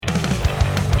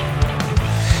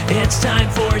It's time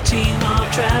for Teen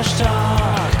Mom Trash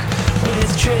Talk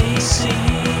with Tracy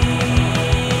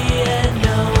and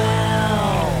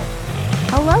Noelle.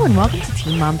 Hello and welcome to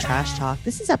Teen Mom Trash Talk.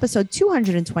 This is episode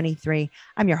 223.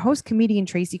 I'm your host, comedian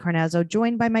Tracy Carnazzo,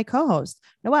 joined by my co-host,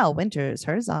 Noelle Winters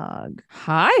Herzog.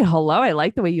 Hi, hello. I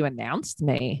like the way you announced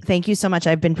me. Thank you so much.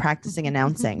 I've been practicing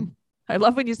announcing. I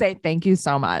love when you say thank you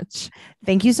so much.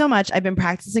 Thank you so much. I've been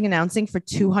practicing announcing for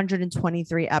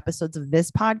 223 episodes of this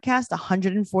podcast,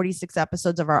 146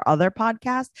 episodes of our other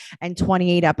podcast, and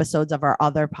 28 episodes of our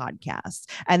other podcast.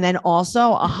 And then also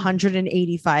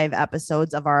 185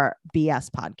 episodes of our BS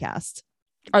podcast.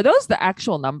 Are those the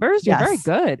actual numbers? You're very Yes.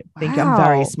 good. I think I'm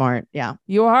very Wow. smart. Yeah.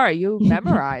 You are. You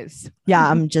memorize. Yeah.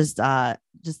 I'm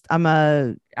I'm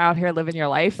a, Out here living your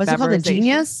life. what's it called? A Memorization.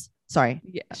 genius? Sorry.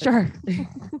 Yeah, sure.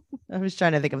 I was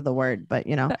trying to think of the word, but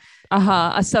you know,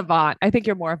 A savant. I think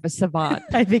you're more of a savant.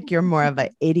 I think you're more of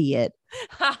an idiot.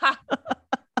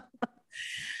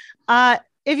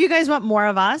 If you guys want more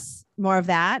of us, more of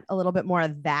that, a little bit more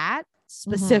of that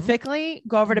specifically,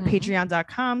 go over to Mhm.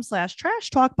 patreon.com/trash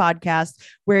talk podcast,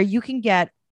 where you can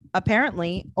get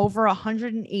apparently over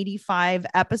 185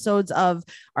 episodes of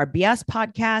our BS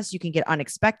podcast. You can get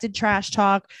unexpected trash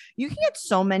talk. You can get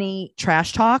so many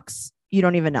trash talks. You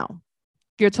don't even know.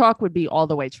 Your talk would be all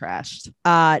the way trashed.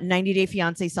 90 Day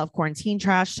Fiance self-quarantine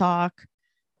trash talk.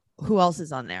 Who else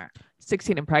is on there?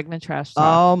 16 and pregnant trash talk.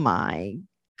 Oh my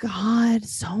God.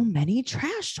 So many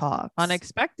trash talks.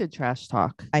 Unexpected trash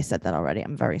talk. I said that already.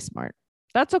 I'm very smart.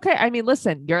 That's okay. I mean,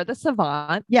 listen, you're the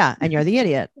savant. Yeah. And you're the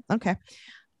idiot. Okay.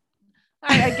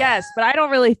 I guess, but I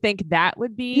don't really think that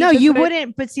would be. No, the you good-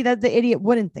 wouldn't. But see, that the idiot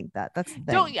wouldn't think that. That's the thing.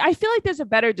 Don't I feel like there's a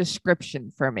better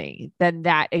description for me than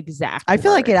that exact. I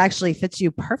feel like word. it actually fits you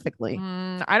perfectly.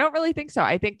 I don't really think so.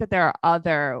 I think that there are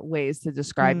other ways to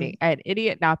describe me, and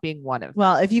idiot not being one of them.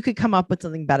 Well, if you could come up with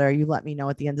something better, you let me know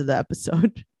at the end of the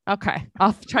episode. Okay,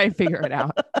 I'll try and figure it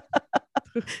out.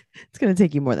 It's going to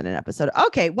take you more than an episode.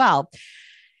 Okay. Well,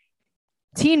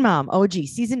 Teen Mom OG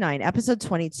season 9, episode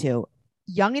 22,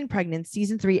 Young and Pregnant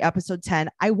season 3, episode 10.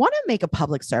 I want to make a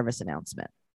public service announcement.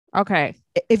 Okay,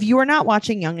 If you are not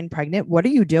watching Young and Pregnant, what are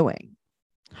you doing?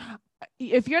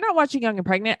 if you're not watching Young and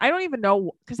Pregnant, I don't even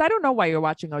know because I don't know why you're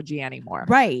watching OG anymore.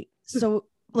 Right. So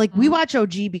like we Mhm. watch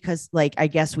OG because like, I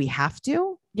guess we have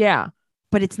to, Yeah,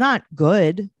 but it's not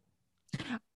good.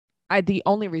 the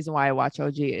only reason why I watch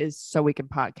OG is so we can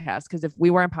podcast. Because if we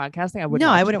weren't podcasting, I wouldn't.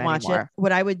 No, watch I wouldn't watch it. anymore.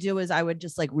 What I would do is I would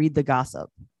just like read the gossip.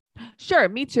 Sure,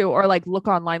 me too. Or like look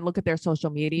online, look at their social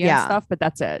media Yeah. and stuff. But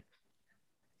that's it.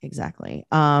 Exactly.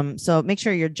 So make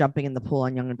sure you're jumping in the pool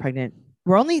on Young and Pregnant.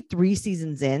 We're only 3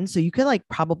 seasons in, so you could like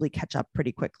probably catch up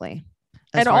pretty quickly.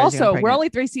 as And far as Young also, we're Pregnant. only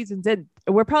 3 seasons in.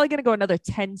 We're probably going to go another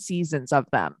 10 seasons of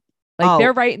them. Like Oh.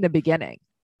 they're right in the beginning.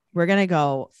 We're gonna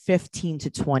go 15 to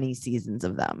 20 seasons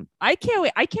of them. I can't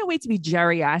wait. I can't wait to be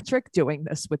geriatric doing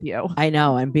this with you. I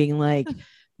know. I'm being like,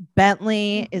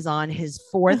 Bentley is on his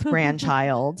 4th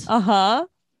grandchild. Uh-huh.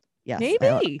 Yes,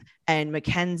 Maybe. and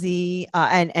Mackenzie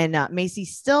and Macy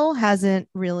still hasn't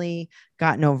really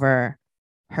gotten over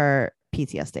her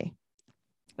PTSD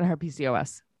And her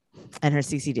PCOS and her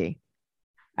CCD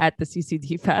at the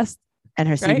CCD Fest. and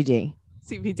her Right? CBD.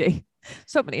 CBD.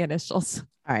 So many initials.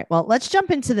 All right. Well, let's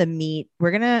jump into the meat.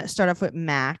 We're going to start off with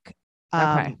Mac.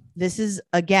 Okay. This is,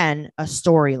 again, a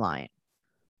storyline.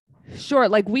 Sure.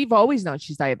 Like we've always known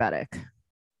she's diabetic.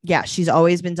 Yeah. She's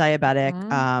always been diabetic.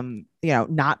 Mhm.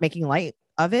 Not making light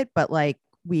of it, but like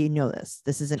we know this.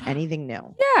 This isn't anything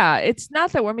new. Yeah. It's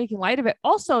not that we're making light of it.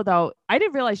 Also, though, I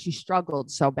didn't realize she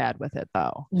struggled so bad with it,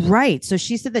 though. Right. So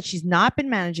she said that she's not been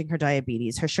managing her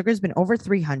diabetes. Her sugar's been over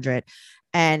 300.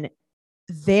 And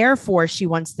therefore, she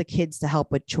wants the kids to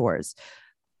help with chores.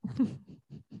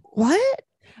 What?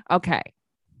 Okay.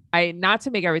 Not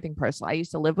to make everything personal. I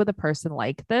used to live with a person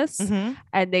like this. Mhm.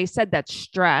 And they said that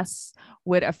stress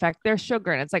would affect their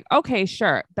sugar. And it's like, okay,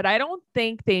 sure. But I don't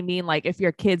think they mean like if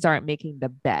your kids aren't making the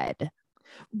bed,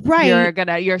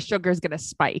 Right. your sugar's gonna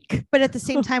spike. But at the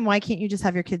same time, why can't you just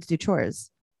have your kids do chores?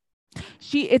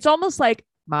 It's almost like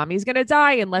mommy's gonna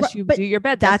die unless Right, you but do your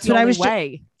bed. that's the what I only was ju-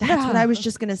 way. That's what I was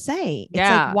just going to say. It's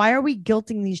Yeah. like, why are we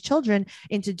guilting these children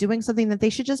into doing something that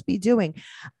they should just be doing?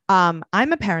 I'm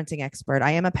a parenting expert.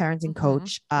 I am a parenting Mhm.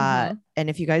 coach. Mhm. And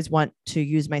if you guys want to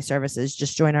use my services,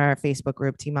 just join our Facebook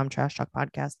group, Teen Mom Trash Talk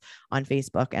Podcast on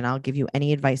Facebook, and I'll give you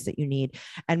any advice that you need.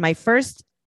 And my first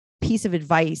piece of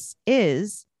advice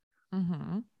is,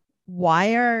 Mhm.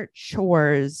 why are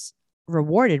chores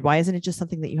rewarded? Why isn't it just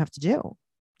something that you have to do?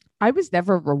 I was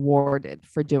never rewarded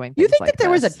for doing You things think like that there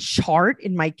was a this. chart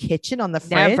in my kitchen on the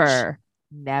fridge?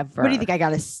 Never. What do you think? I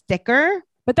got a sticker?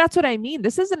 But that's what I mean.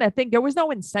 This isn't a thing. There was no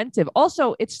incentive.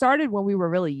 Also, it started when we were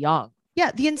really young.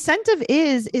 Yeah, the incentive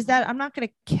is that I'm not going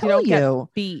to kill don't get you.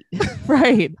 beat.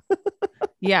 Right.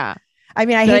 Yeah. I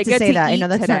mean, I Did hate to get say that. I eat know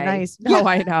that's today? not nice. No, Yeah,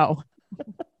 I know.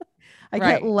 I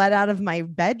right. get let out of my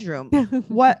bedroom.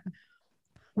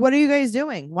 What are you guys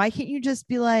doing? Why can't you just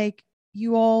be like,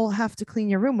 you all have to clean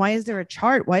your room? Why is there a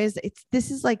chart? Why is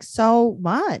this is like so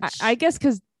much? I guess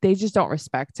because they just don't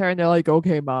respect her and they're like,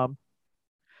 okay, mom.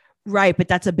 Right, but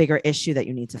that's a bigger issue that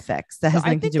you need to fix. That has So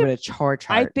I nothing to think do with a chart.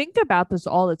 I think about this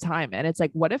all the time. And it's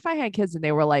like, what if I had kids and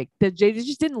they were like, they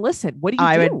just didn't listen? What do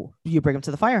you do? You bring them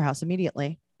to the firehouse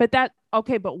immediately. But but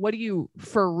what do you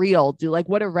for real do? Like,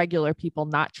 what do regular people,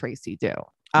 not Tracy, do?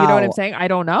 You know what I'm saying? I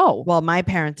don't know. Well, my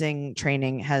parenting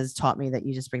training has taught me that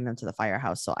you just bring them to the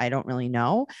firehouse. So I don't really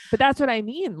know. But that's what I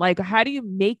mean. Like, how do you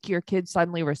make your kids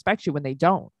suddenly respect you when they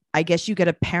don't? I guess you get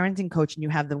a parenting coach and you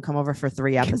have them come over for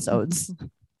 3 episodes.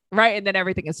 Right. And then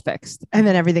everything is fixed. And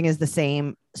then everything is the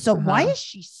same. So why Uh-huh. is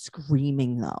she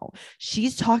screaming though?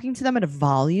 She's talking to them at a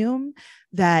volume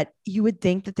that you would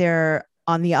think that they're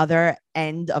on the other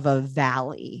end of a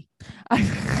valley.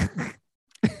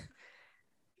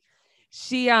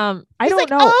 She, I He's don't like,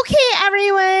 know. okay,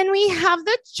 everyone, we have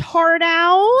the chart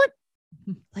out.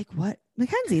 Like what?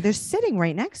 Mackenzie, they're sitting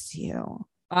right next to you.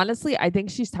 Honestly, I think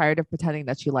she's tired of pretending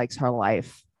that she likes her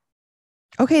life.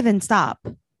 Okay, then stop.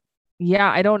 Yeah,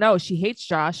 I don't know. She hates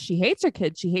Josh. She hates her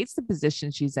kids. She hates the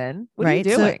position she's in. What are you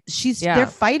So doing? they're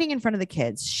fighting in front of the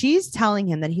kids. She's telling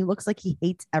him that he looks like he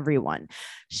hates everyone.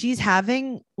 She's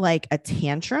having like a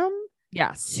tantrum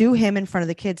Yes. to him in front of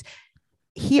the kids.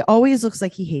 He always looks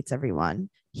like he hates everyone.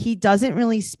 He doesn't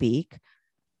really speak.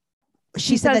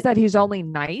 She says that he's only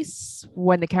nice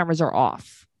when the cameras are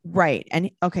off. Right. And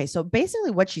okay, so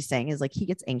basically what she's saying is like he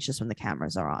gets anxious when the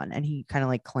cameras are on and he kind of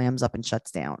like clams up and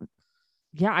shuts down.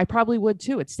 Yeah, I probably would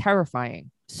too. It's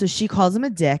terrifying. So she calls him a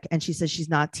dick and she says she's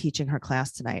not teaching her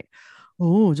class tonight.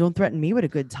 Oh, don't threaten me with a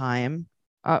good time.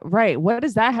 Right. What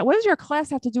does your class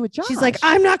have to do with Josh? She's like,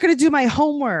 I'm not going to do my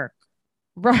homework.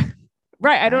 Right.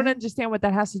 Right. I don't Right. understand what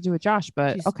that has to do with Josh,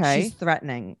 but okay. She's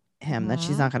threatening him that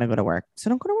she's Mhm. not going to go to work. So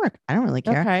don't go to work. I don't really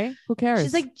care. Okay. Who cares?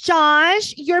 She's like,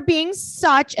 Josh, you're being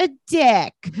such a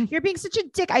dick. You're being such a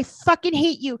dick. I fucking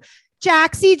hate you.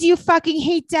 Jaxie, do you fucking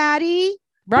hate daddy?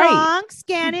 right. Bronx,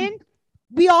 Gannon.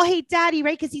 We all hate daddy,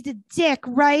 right? Because he's a dick,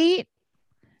 right?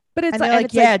 But it's And like, they're like,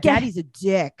 it's yeah, like, daddy's a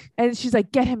dick. and she's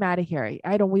like, get him out of here.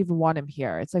 I don't even want him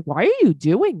here. It's like, why are you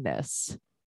doing this?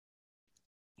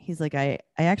 He's like, I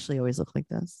actually always look like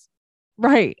this.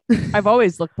 Right. I've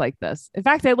always looked like this. In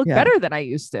fact, I look Yeah. better than I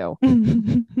used to.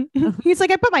 He's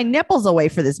like, I put my nipples away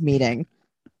for this meeting.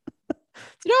 Do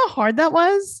you know how hard that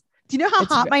was? Do you know how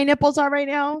It's hot my nipples are right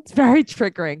now? It's very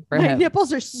triggering for My him.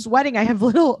 nipples are sweating. I have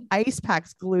little ice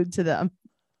packs glued to them.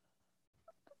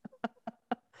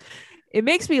 It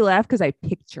makes me laugh because I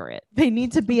picture it, They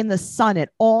need to be in the sun at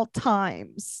all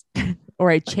times.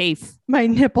 or I chafe. My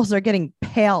nipples are getting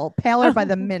paler by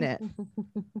the minute.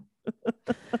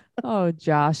 Oh,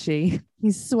 Joshy.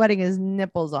 He's sweating his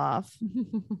nipples off.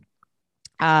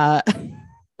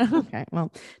 Okay.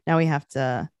 Well, now we have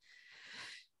to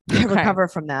recover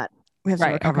from that. We have to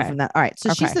Right, recover okay. from that. All right.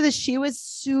 So she Okay. said that she was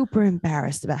super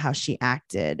embarrassed about how she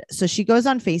acted. So she goes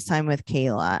on FaceTime with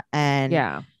Kayla and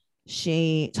Yeah.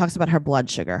 she talks about her blood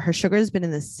sugar. Her sugar has been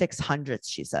in the 600s,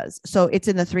 she says. So it's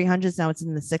in the 300s. Now it's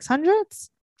in the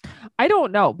 600s. I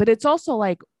don't know, but it's also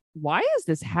like, why is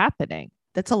this happening?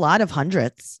 That's a lot of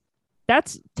hundreds.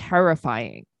 That's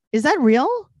terrifying. Is that real?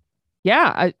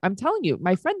 Yeah, I'm telling you,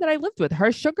 my friend that I lived with,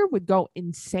 her sugar would go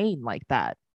insane like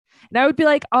that. And I would be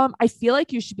like, I feel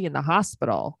like you should be in the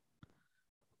hospital.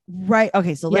 Right.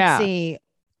 Okay. So let's Yeah. see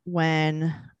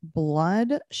when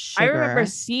blood sugar. I remember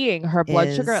seeing her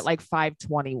blood sugar is- at like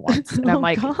 520 once. And Oh, I'm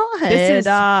like, God. this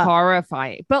is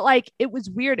horrifying. But like, it was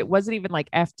weird. It wasn't even like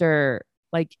after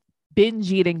like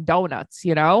binge eating donuts,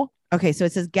 you know? Okay, so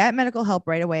it says get medical help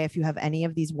right away if you have any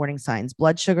of these warning signs.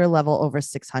 Blood sugar level over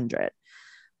 600.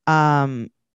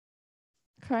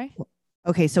 Okay.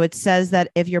 Okay, so it says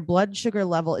that if your blood sugar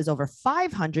level is over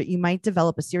 500, you might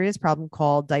develop a serious problem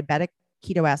called diabetic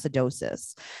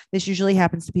ketoacidosis. This usually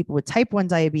happens to people with type 1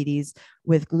 diabetes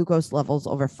with glucose levels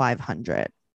over 500.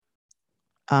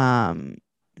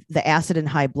 The acid and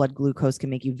high blood glucose can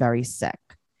make you very sick.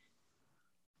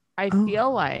 I Oh.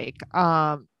 feel like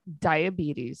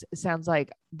diabetes sounds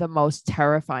like the most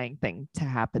terrifying thing to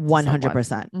happen.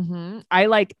 100%. I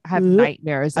like have Oop.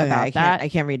 nightmares Okay, about that. I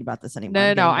can't read about this anymore. No,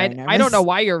 I'm no, getting very I don't know nervous.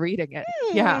 why you're reading it.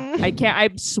 Yeah, I can't.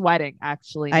 I'm sweating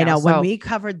actually. I now, know when so- we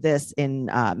covered this in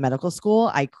medical school,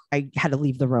 I had to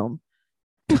leave the room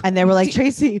And they were like,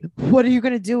 Tracy, what are you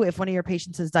going to do if one of your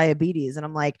patients has diabetes? And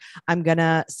I'm like, I'm going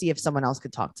to see if someone else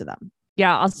could talk to them.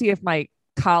 Yeah, I'll see if my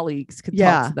colleagues could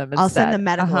Yeah, talk to them instead. I'll send the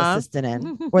medical assistant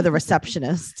in or the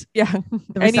receptionist. Yeah,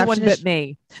 The anyone but receptionist,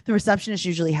 me. the receptionists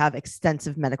usually have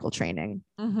extensive medical training.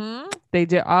 They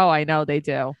do. Oh, I know they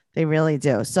do. They really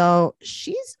do. So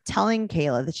she's telling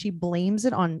Kayla that she blames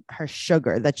it on her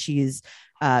sugar, that she's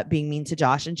being mean to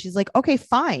Josh. And she's like, okay,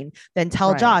 fine. Then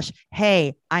tell Right. Josh,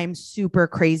 hey, I'm super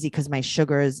crazy because my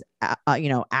sugar is,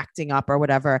 acting up or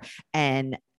whatever,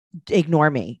 and ignore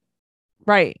me.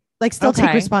 Right. Like, still take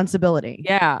Okay. responsibility.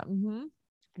 Yeah.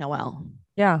 Noelle,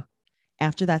 Yeah.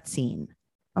 after that scene,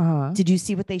 Uh-huh. did you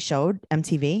see what they showed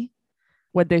MTV?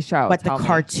 What'd they show? What the Tell me.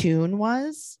 cartoon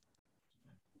was?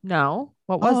 No.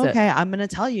 What was it? Okay. I'm going to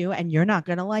tell you, and you're not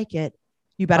going to like it.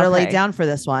 You better lay Okay. down for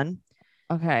this one.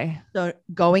 Okay. So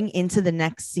going into the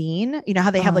next scene, you know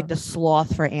how they have like Uh-huh. the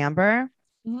sloth for Amber?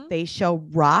 Mhm. They show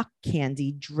rock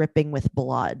candy dripping with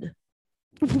blood.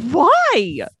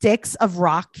 Why? Sticks of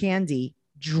rock candy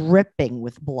dripping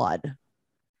with blood.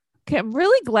 Okay, I'm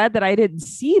really glad that I didn't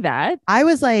see that. I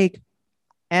was like,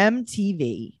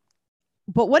 MTV.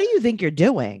 But what do you think you're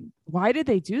doing? Why did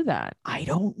they do that? I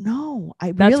don't know.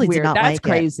 I That's really weird. did not That's like it.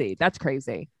 crazy. That's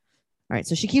crazy. All right.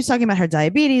 So she keeps talking about her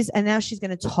diabetes, and now she's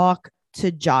going to talk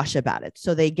to Josh about it.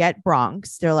 So they get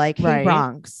Bronx. They're like, hey, Right.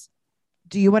 Bronx,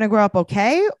 do you want to grow up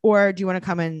okay? Or do you want to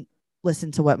come and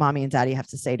listen to what mommy and daddy have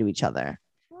to say to each other?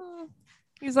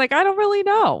 He's like, I don't really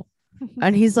know.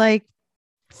 And he's like,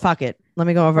 fuck it. Let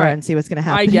me go over Right. and see what's going to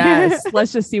happen. I guess.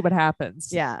 Let's just see what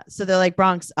happens. Yeah. So they're like,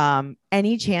 Bronx,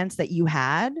 any chance that you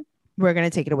had, we're going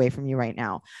to take it away from you right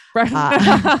now.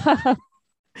 Right.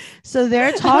 So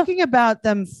they're talking about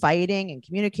them fighting and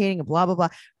communicating and blah, blah, blah,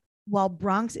 while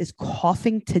Bronx is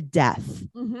coughing to death.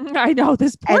 I know,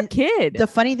 this poor And kid. The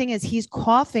funny thing is he's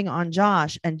coughing on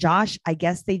Josh, and Josh, I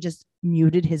guess they just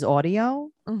muted his audio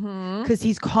because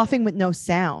he's coughing with no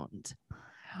sound.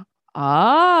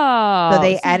 Oh. So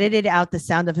they edited out the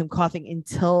sound of him coughing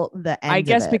until the end. I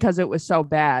guess of it. because it was so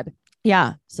bad.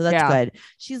 Yeah. So that's Yeah. good.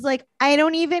 She's like, I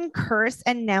don't even curse.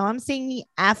 And now I'm saying the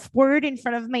F word in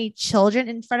front of my children,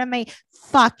 in front of my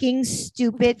fucking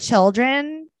stupid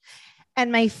children and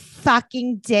my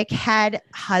fucking dickhead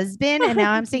husband. And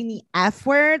now I'm saying the F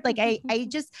word. Like, I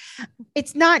just,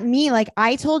 it's not me. Like,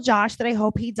 I told Josh that I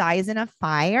hope he dies in a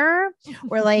fire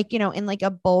or like, in like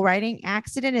a bull riding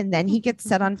accident and then he gets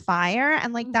set on fire.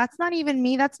 And like, that's not even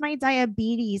me. That's my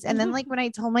diabetes. And then like, when I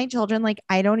told my children, like,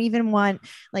 I don't even want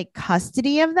like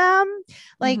custody of them,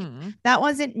 like that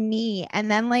wasn't me.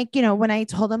 And then like, when I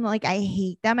told them like, I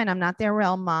hate them and I'm not their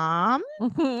real mom,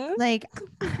 like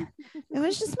it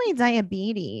was just my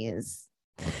diabetes.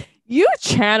 You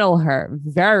channel her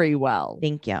very well.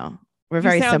 Thank you. We're You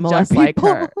very sound similar just like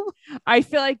people. her. I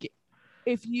feel like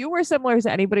if you were similar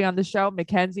to anybody on the show,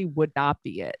 Mackenzie would not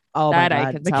be it. Oh That my I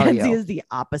God. can tell Mackenzie you. is the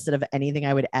opposite of anything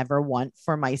I would ever want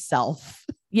for myself.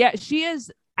 Yeah, she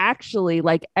is actually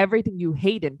like everything you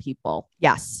hate in people.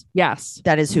 Yes. Yes.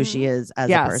 That is who she is as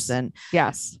Yes. a person.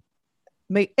 Yes.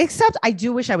 Except I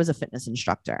do wish I was a fitness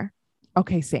instructor.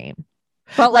 Okay, same.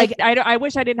 But like, I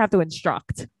wish I didn't have to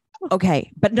instruct.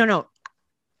 Okay. But no.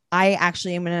 I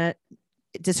actually am going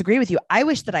to disagree with you. I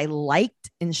wish that I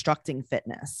liked instructing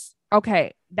fitness.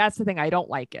 Okay, that's the thing. I don't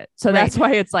like it. So Right. that's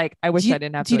why it's like, I wish Do you- I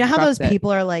didn't have to Do you know how those instruct it.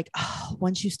 people are like, oh,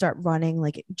 once you start running,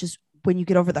 like just when you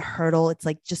get over the hurdle, it's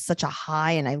like just such a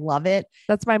high and I love it.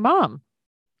 That's my mom.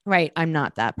 Right. I'm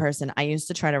not that person. I used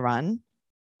to try to run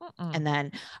and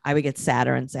then I would get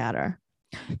sadder and sadder.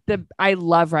 I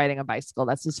love riding a bicycle.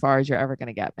 That's as far as you're ever going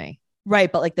to get me.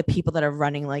 Right. But like the people that are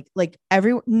running, like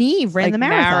Neve ran Like the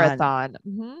marathon.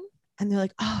 And they're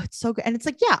like, oh, it's so good. And it's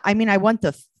like, yeah, I mean, I want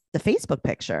the Facebook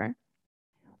picture.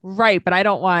 Right. But I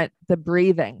don't want the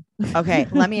breathing. Okay.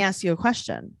 Let me ask you a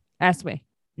question. Ask me.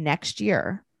 Next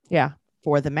year Yeah.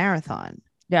 for the marathon,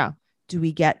 Yeah. do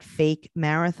we get fake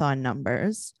marathon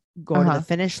numbers, go to the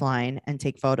finish line and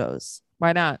take photos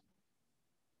Why not?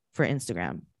 for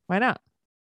Instagram? Why not?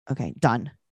 Okay.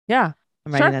 Done. Yeah.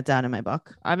 I'm writing Sure. that down in my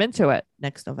book. I'm into it.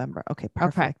 Next November. Okay.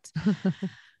 Perfect.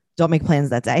 Don't make plans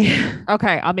that day.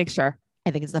 Okay. I'll make sure.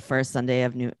 I think it's the first Sunday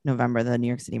of November, the New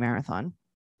York City Marathon.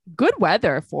 Good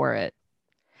weather for it.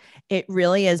 It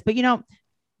really is. But,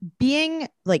 being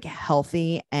like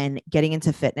healthy and getting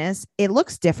into fitness, it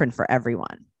looks different for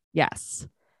everyone. Yes.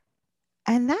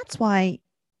 And that's why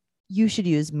you should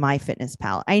use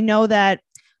MyFitnessPal. I know that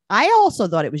I also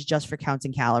thought it was just for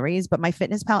counting calories, but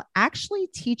MyFitnessPal actually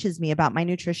teaches me about my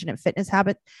nutrition and fitness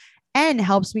habit and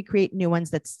helps me create new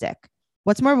ones that stick.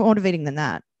 What's more motivating than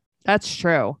that? That's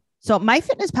true. So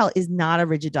MyFitnessPal is not a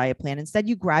rigid diet plan. Instead,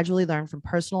 you gradually learn from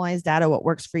personalized data what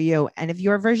works for you. And if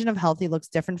your version of healthy looks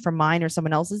different from mine or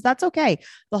someone else's, that's okay.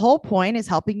 The whole point is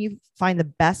helping you find the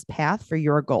best path for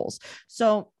your goals.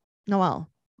 So,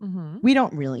 Noelle, we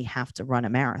don't really have to run a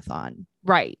marathon.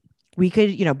 Right. We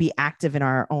could, be active in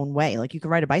our own way. Like you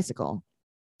could ride a bicycle.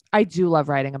 I do love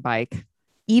riding a bike.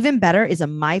 Even better is a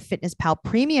MyFitnessPal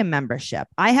premium membership.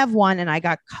 I have one and I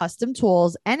got custom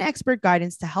tools and expert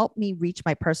guidance to help me reach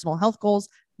my personal health goals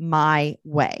my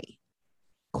way.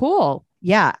 Cool.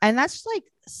 Yeah. And that's like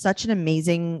such an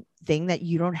amazing thing that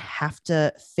you don't have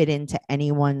to fit into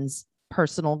anyone's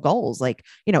personal goals. Like,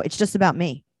 it's just about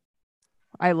me.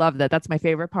 I love that. That's my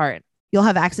favorite part. You'll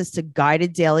have access to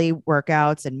guided daily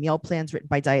workouts and meal plans written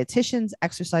by dietitians,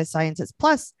 exercise scientists,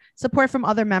 plus support from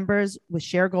other members with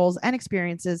shared goals and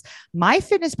experiences.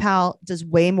 MyFitnessPal does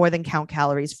way more than count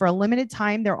calories. For a limited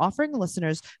time, they're offering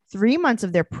listeners 3 months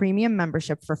of their premium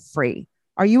membership for free.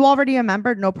 Are you already a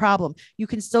member? No problem. You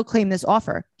can still claim this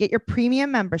offer. Get your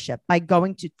premium membership by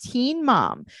going to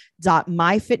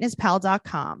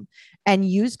teenmom.myfitnesspal.com and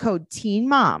use code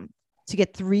TEENMOM to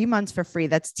get 3 months for free.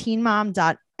 That's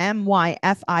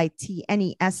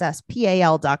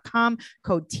teenmom.myfitnesspal.com,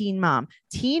 code TEENMOM,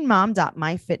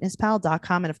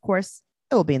 teenmom.myfitnesspal.com. And of course,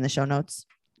 it will be in the show notes.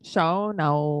 Show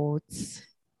notes.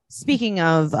 Speaking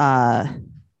of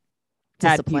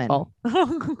discipline. No,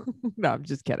 I'm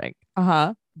just kidding.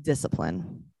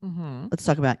 Discipline. Let's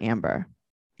talk about Amber.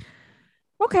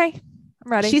 Okay.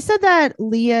 I'm ready. She said that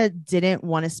Leah didn't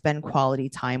want to spend quality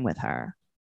time with her.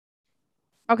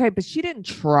 Okay, but she didn't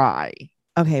try.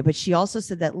 Okay, but she also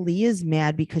said that Leah's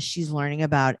mad because she's learning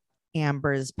about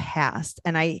Amber's past.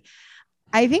 And I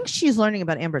think she's learning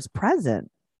about Amber's present.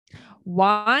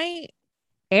 Why?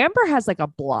 Amber has like a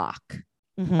block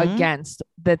against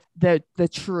the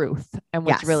truth and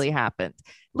what's really happened.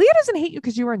 Leah doesn't hate you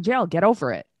because you were in jail. Get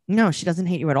over it. No, she doesn't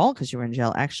hate you at all because you were in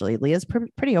jail. Actually, Leah's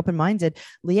pretty open-minded.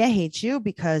 Leah hates you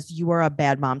because you are a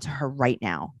bad mom to her right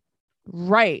now.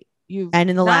 Right. And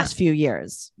in the last few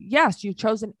years. Yes, you've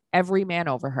chosen every man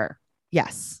over her.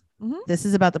 Yes. This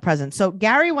is about the present. So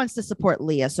Gary wants to support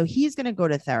Leah. So he's going to go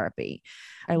to therapy.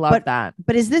 I love that.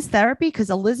 But is this therapy? Because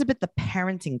Elizabeth, the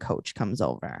parenting coach, comes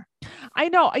over. I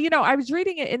know. I was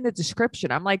reading it in the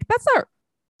description. I'm like,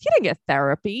 she didn't get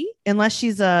therapy. Unless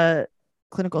she's a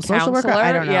clinical social worker.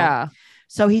 I don't know. Yeah.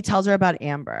 So he tells her about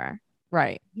Amber.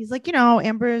 Right. He's like,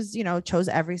 Amber's, chose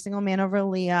every single man over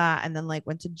Leah and then like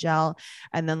went to jail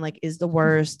and then like is the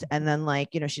worst. And then like,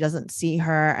 she doesn't see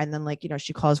her. And then like,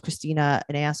 she calls Christina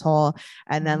an asshole.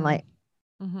 And then like,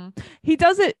 he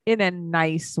does it in a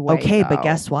nice way. Okay. Though. But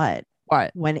guess what?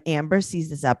 What? When Amber sees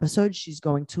this episode, she's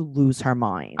going to lose her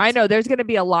mind. I know there's going to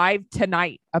be a live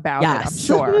tonight about it. I'm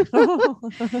sure.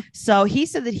 So he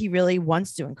said that he really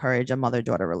wants to encourage a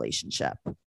mother-daughter relationship.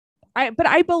 But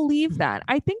I believe that.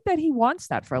 I think that he wants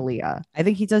that for Leah. I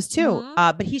think he does too.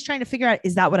 But he's trying to figure out,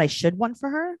 is that what I should want for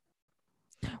her?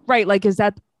 Right. Like,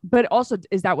 but also,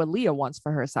 is that what Leah wants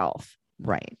for herself?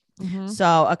 Right.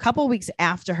 So a couple weeks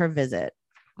after her visit,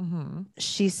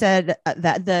 she said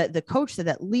that the coach said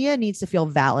that Leah needs to feel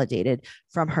validated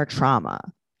from her trauma.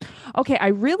 Okay. I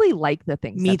really like the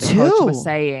things Me that the too. coach was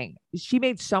saying. She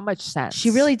made so much sense.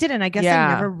 She really did. And I guess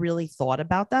I never really thought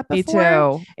about that before.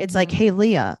 Me too. It's like, hey,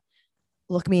 Leah,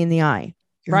 look me in the eye.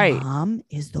 Your mom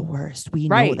is the worst. We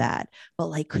know that. But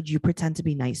like, could you pretend to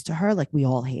be nice to her? Like we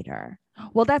all hate her.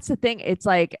 Well, that's the thing. It's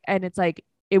like,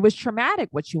 it was traumatic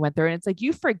what she went through. And it's like,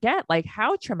 you forget like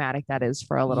how traumatic that is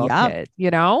for a little kid,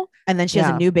 And then she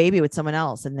has a new baby with someone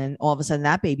else. And then all of a sudden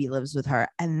that baby lives with her.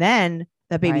 And then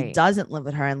that baby doesn't live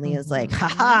with her. And Leah's like,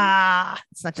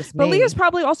 it's not just me. But Leah's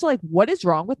probably also like, what is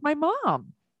wrong with my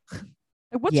mom?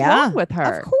 What's wrong with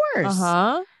her? Of course.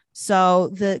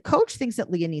 So the coach thinks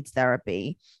that Leah needs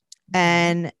therapy.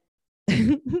 And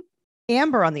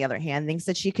Amber, on the other hand, thinks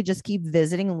that she could just keep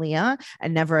visiting Leah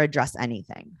and never address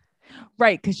anything.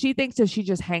 Right. Because she thinks if she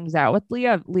just hangs out with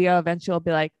Leah eventually will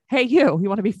be like, hey, you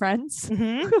want to be friends?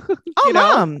 Oh,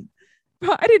 Mom.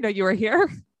 I didn't know you were here.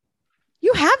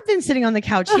 You have been sitting on the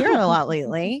couch here a lot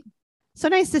lately. So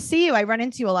nice to see you. I run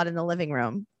into you a lot in the living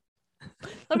room.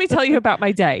 Let me tell you about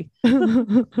my day.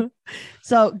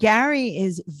 So Gary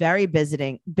is very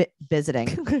visiting.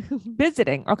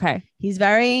 Okay. He's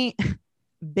very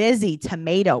busy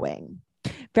tomatoing.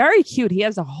 Very cute. He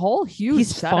has a whole huge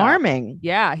He's setup. farming.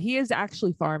 Yeah, he is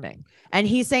actually farming. And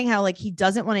he's saying how like he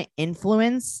doesn't want to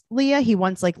influence Leah. He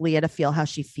wants like Leah to feel how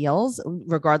she feels,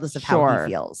 regardless of how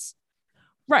he feels.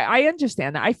 Right. I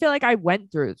understand that. I feel like I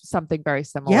went through something very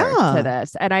similar to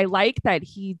this. And I like that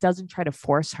he doesn't try to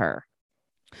force her.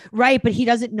 Right, but he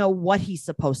doesn't know what he's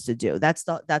supposed to do. That's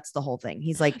the whole thing.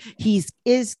 He's like,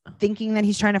 is thinking that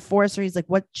he's trying to force her. He's like,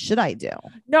 what should I do?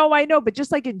 No, I know, but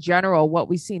just like in general, what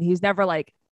we've seen, he's never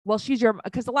like, well, she's your,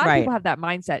 because a lot of people have that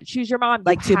mindset. She's your mom.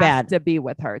 Like, too bad to be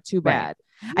with her. Too bad.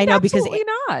 I know, because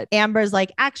not. Amber's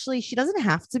like, actually, she doesn't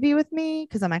have to be with me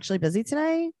because I'm actually busy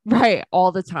today. Right.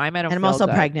 All the time. And I'm also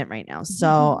pregnant right now.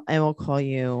 So I will call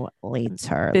you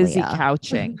later. Busy Leah.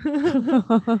 couching.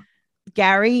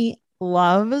 Gary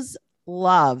loves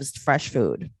fresh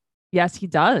food. Yes, he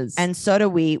does. And so do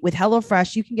we. With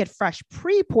HelloFresh, you can get fresh,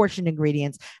 pre-portioned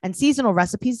ingredients and seasonal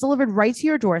recipes delivered right to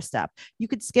your doorstep. You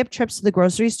could skip trips to the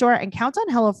grocery store and count on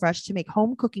HelloFresh to make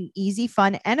home cooking easy,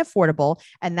 fun, and affordable.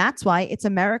 And that's why it's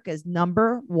America's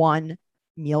 #1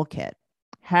 meal kit.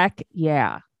 Heck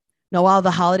yeah. Now, while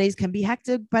the holidays can be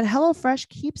hectic, but HelloFresh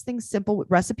keeps things simple with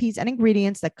recipes and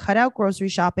ingredients that cut out grocery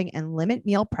shopping and limit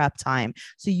meal prep time,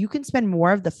 so you can spend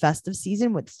more of the festive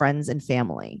season with friends and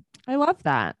family. I love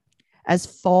that. As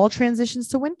fall transitions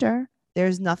to winter,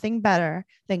 there's nothing better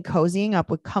than cozying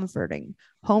up with comforting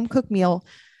home-cooked meal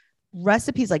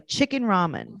recipes like chicken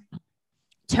ramen,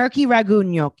 turkey ragu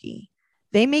gnocchi.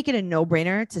 They make it a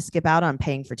no-brainer to skip out on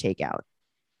paying for takeout.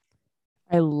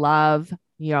 I love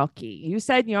gnocchi. You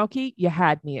said gnocchi, you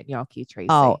had me at gnocchi, Tracy.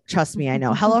 Oh, trust me, I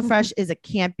know. HelloFresh is a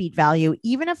can't beat value.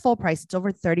 Even at full price, it's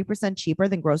over 30% cheaper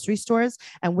than grocery stores.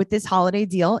 And with this holiday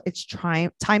deal, it's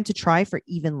time to try for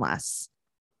even less.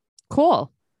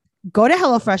 Cool. Go to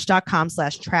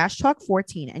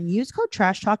HelloFresh.com/trashtalk14 and use code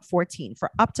trashtalk14 for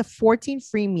up to 14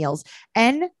 free meals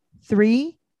and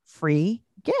 3 free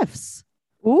gifts.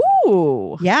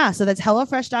 Ooh. Yeah. So that's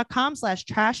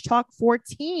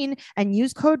HelloFresh.com/trashtalk14 and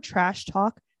use code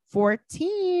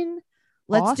trashtalk14.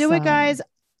 Let's do it, guys.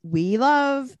 We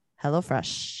love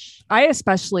HelloFresh. I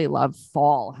especially love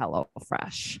fall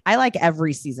HelloFresh. I like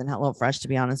every season HelloFresh, to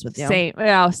be honest with you. Same.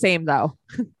 Yeah, same though.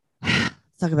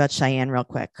 Talk about Cheyenne real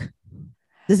quick.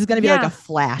 This is going to be like a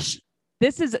flash.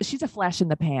 She's a flash in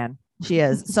the pan. She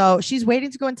is. So she's waiting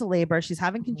to go into labor. She's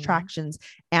having contractions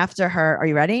after her. Are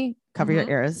you ready? Cover your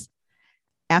ears.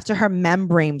 After her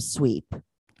membrane sweep.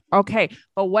 Okay.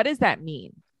 But what does that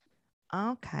mean?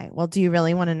 Okay. Well, do you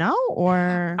really want to know,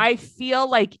 or? I feel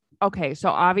like, okay. So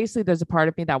obviously there's a part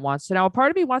of me that wants to know. A part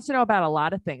of me wants to know about a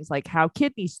lot of things, like how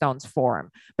kidney stones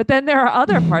form. But then there are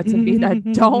other parts of me that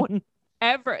don't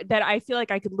ever, that I feel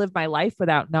like I could live my life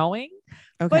without knowing.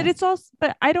 Okay. But it's also,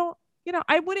 but I don't,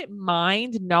 I wouldn't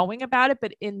mind knowing about it,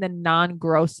 but in the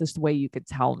non-grossest way you could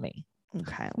tell me.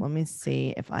 Okay. Let me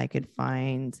see if I could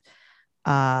find,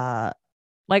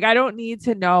 like, I don't need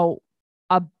to know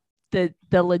the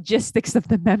logistics of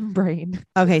the membrane.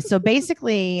 Okay. So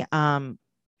basically,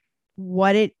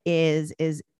 what it is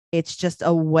it's just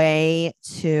a way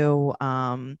to,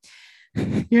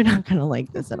 you're not going to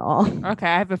like this at all. Okay.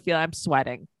 I have a feeling I'm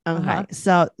sweating. Okay.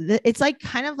 So it's like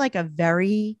kind of like a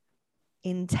very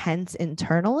intense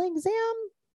internal exam.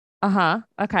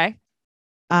 Okay.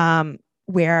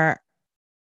 Where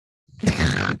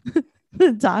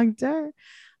the doctor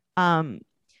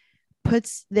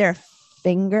puts their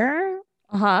finger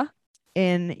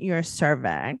in your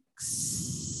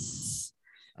cervix.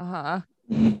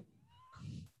 And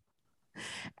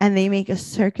they make a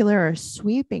circular or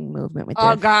sweeping movement with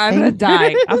their God, finger. I'm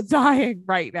dying. I'm dying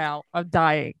right now. I'm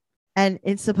dying. And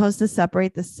it's supposed to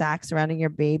separate the sac surrounding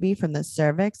your baby from the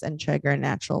cervix and trigger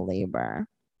natural labor.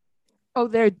 Oh,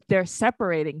 they're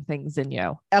separating things in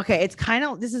you. Okay, it's kind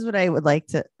of, this is what I would like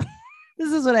to,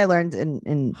 this is what I learned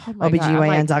in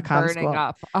OBGYN.com school.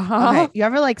 Up. Okay, you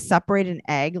ever like separate an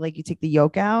egg, like you take the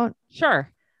yolk out? Sure.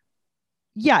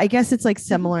 Yeah, I guess it's like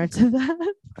similar to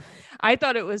that. I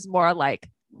thought it was more like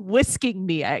whisking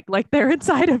the egg, like they're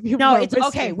inside of you. No, it's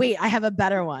whisking. Okay. Wait, I have a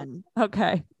better one.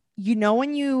 Okay. You know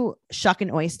when you shuck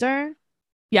an oyster?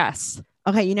 Yes.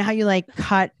 Okay, you know how you like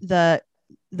cut the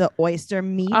oyster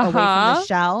meat away from the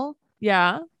shell?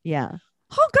 Yeah. Yeah.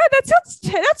 Oh God,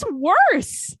 that's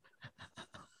worse.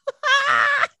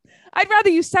 I'd rather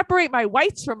you separate my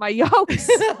whites from my yolks.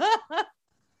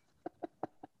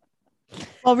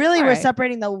 Well, really, we're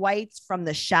separating the whites from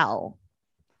the shell.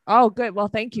 Oh, good. Well,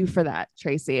 thank you for that,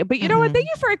 Tracy. But you know what? Thank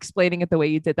you for explaining it the way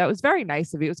you did. That was very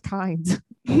nice of you. It was kind.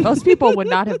 Most people would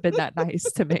not have been that nice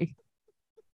to me.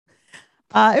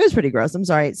 It was pretty gross. I'm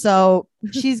sorry. So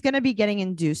she's going to be getting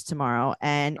induced tomorrow.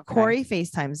 And Corey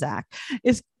FaceTime Zach.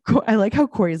 I like how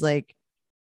Corey's like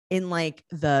in like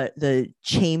the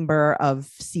chamber of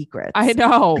secrets. I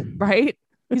know, right?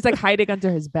 He's like hiding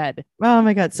under his bed. Oh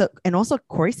my God. So, and also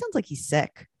Corey sounds like he's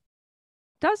sick.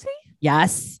 Does he?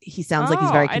 Yes. He sounds like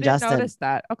he's very congested. I didn't notice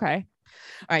that. Okay.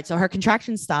 All right. So her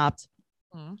contraction stopped.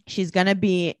 She's going to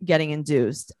be getting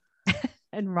induced.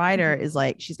 And Ryder is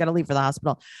like, she's got to leave for the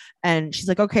hospital. And she's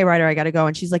like, okay, Ryder, I got to go.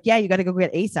 And she's like, yeah, you got to go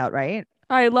get Ace out, right?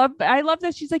 I love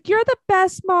that. She's like, you're the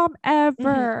best mom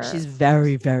ever. She's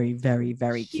very, very, very,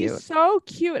 very cute. She's so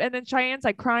cute. And then Cheyenne's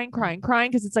like crying.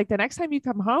 Because it's like the next time you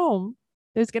come home,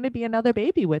 there's going to be another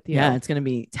baby with you. Yeah, it's going to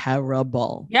be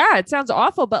terrible. Yeah, it sounds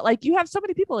awful. But like you have so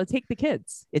many people to take the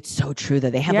kids. It's so true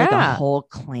that they have like a whole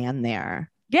clan there.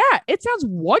 Yeah, it sounds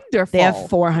wonderful. They have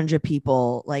 400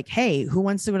 people. Like, hey, who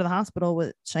wants to go to the hospital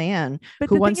with Cheyenne? But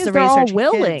who wants to raise all her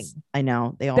willing? Kids? I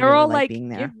know. They're really all like being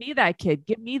there. Give me that kid.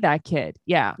 Give me that kid.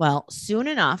 Yeah. Well, soon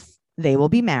enough, they will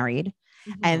be married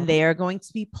and they are going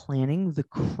to be planning the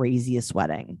craziest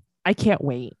wedding. I can't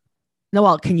wait.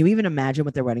 Noelle, can you even imagine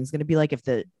what their wedding's going to be like if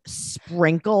the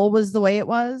sprinkle was the way it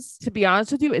was? To be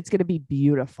honest with you, it's going to be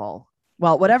beautiful.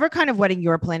 Well, whatever kind of wedding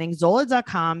you're planning,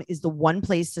 Zola.com is the one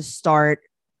place to start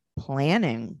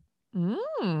planning.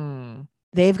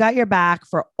 They've got your back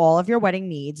for all of your wedding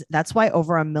needs. That's why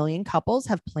over 1 million couples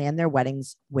have planned their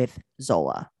weddings with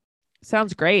Zola.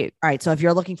 Sounds great. All right. So if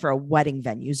you're looking for a wedding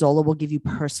venue, Zola will give you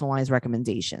personalized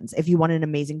recommendations. If you want an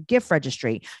amazing gift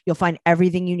registry, you'll find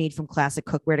everything you need from classic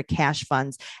cookware to cash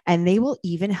funds. And they will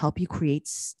even help you create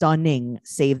stunning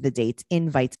save the dates,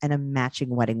 invites, and a matching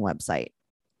wedding website.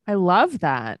 I love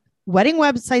that. Wedding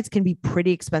websites can be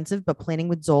pretty expensive, but planning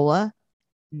with Zola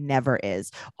never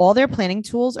is. All their planning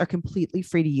tools are completely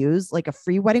free to use, like a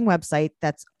free wedding website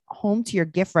that's home to your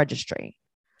gift registry,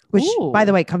 which, by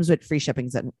the way, comes with free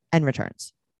shippings and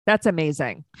returns. That's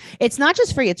amazing. It's not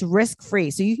just free, it's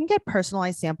risk-free. So you can get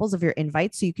personalized samples of your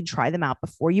invites so you can try them out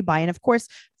before you buy. And of course,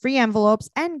 free envelopes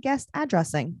and guest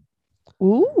addressing.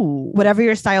 Ooh. Whatever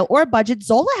your style or budget,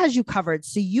 Zola has you covered.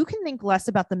 So you can think less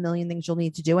about the million things you'll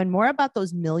need to do and more about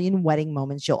those million wedding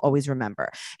moments you'll always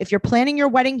remember. If you're planning your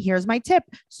wedding, here's my tip.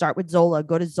 Start with Zola.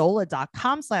 Go to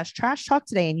Zola.com/trash talk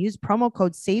today and use promo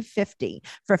code SAVE50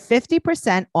 for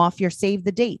 50% off your save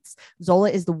the dates. Zola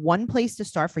is the one place to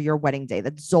start for your wedding day.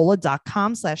 That's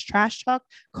Zola.com/trash talk,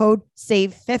 code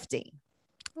SAVE50.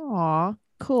 Aw,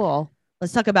 cool.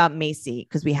 Let's talk about Macy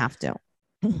because we have to.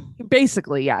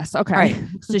 Basically, yes. Okay. All right.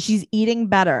 So she's eating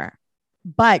better,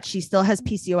 but she still has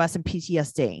PCOS and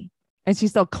PTSD. And she's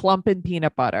still clumping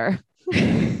peanut butter.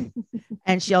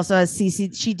 And she also has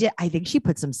I think she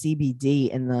put some CBD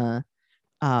in the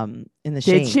Did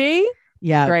shake. she?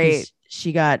 Yeah. Great.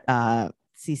 She got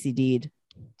CCD'd.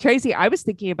 Tracy, I was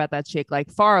thinking about that shake like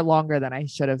far longer than I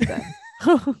should have been.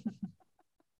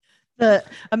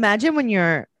 Imagine when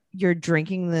you're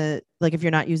drinking if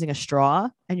you're not using a straw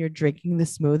and you're drinking the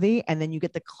smoothie and then you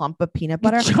get the clump of peanut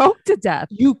butter. You choke to death.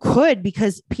 You could,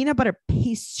 because peanut butter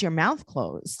pastes your mouth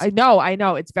closed. I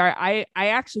know. It's very, I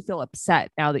actually feel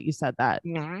upset now that you said that.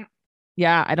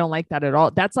 Yeah. I don't like that at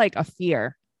all. That's like a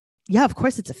fear. Yeah, of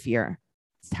course it's a fear.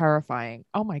 It's terrifying.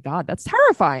 Oh my God. That's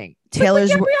terrifying. Taylor's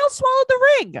Gabrielle swallowed the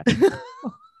ring.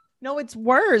 No, it's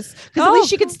worse because at least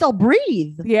she could still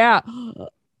breathe. Yeah.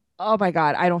 Oh my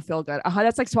God. I don't feel good.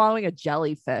 That's like swallowing a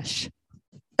jellyfish.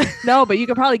 No, but you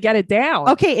can probably get it down.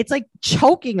 Okay. It's like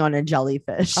choking on a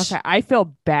jellyfish. Okay. I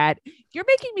feel bad. You're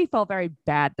making me feel very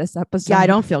bad this episode. Yeah, I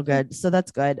don't feel good. So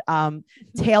that's good.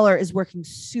 Taylor is working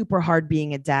super hard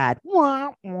being a dad.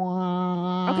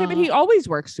 Okay, but he always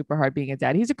works super hard being a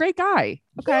dad. He's a great guy.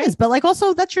 Okay. He is, but like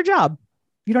also that's your job.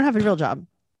 You don't have a real job.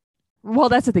 Well,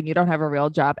 that's the thing. You don't have a real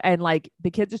job. And like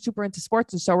the kids are super into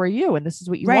sports and so are you. And this is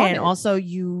what you want. wanted. And also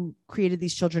you created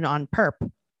these children on perp.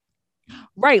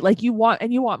 Right. Like you want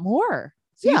more.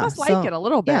 So you must like it a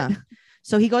little bit. Yeah.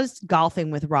 So he goes golfing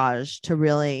with Raj to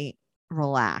really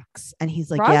relax. And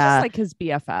he's like, Raj is like his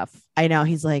BFF. I know.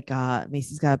 He's like,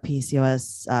 Macy's got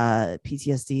PCOS,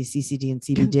 PTSD, CCD, and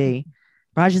CBD.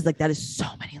 Raj is like, that is so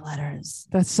many letters.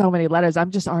 That's so many letters.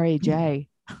 I'm just RAJ.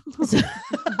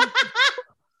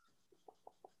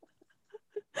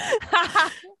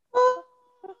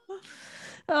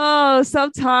 Oh,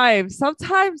 sometimes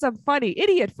I'm funny,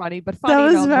 idiot funny, but funny. That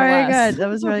was very nonetheless. good. That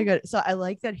was very good. So I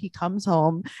like that he comes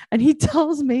home and he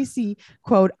tells Macy,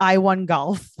 quote, I won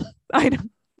golf. I know.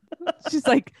 She's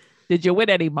like, did you win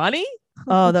any money?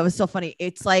 Oh, that was so funny.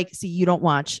 It's like, see, you don't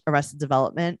watch Arrested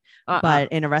Development,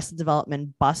 but in Arrested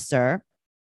Development, Buster,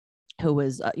 who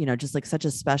was, just like such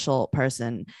a special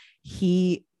person,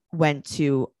 he joined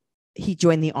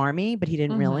the army, but he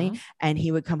didn't really. And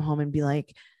he would come home and be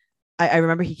like, I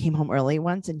remember he came home early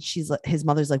once and his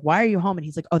mother's like, why are you home? And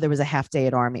he's like, oh, there was a half day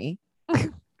at army.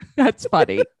 That's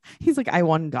funny. He's like, I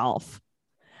won golf.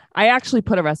 I actually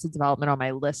put Arrested Development on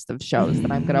my list of shows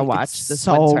that I'm going to watch this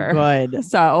so winter. Good.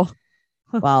 So,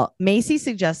 well, Macy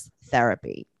suggests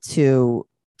therapy to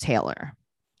Taylor.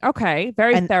 Okay.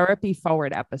 Very therapy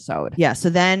forward episode. Yeah. So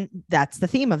then that's the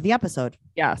theme of the episode.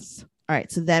 Yes. All right.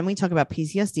 So then we talk about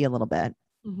PTSD a little bit.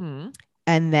 Mm-hmm.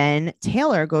 And then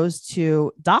Taylor goes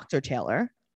to Dr. Taylor.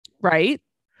 Right.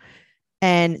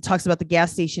 And talks about the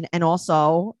gas station. And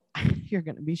also, you're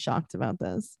going to be shocked about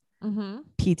this. Mm-hmm.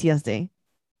 PTSD.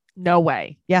 No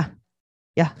way. Yeah.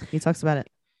 He talks about it.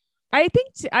 I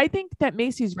think that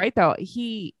Macy's right though.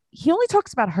 He only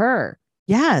talks about her.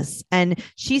 Yes. And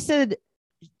she said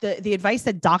the advice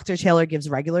that Dr. Taylor gives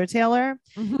regular Taylor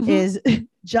is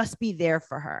just be there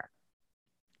for her.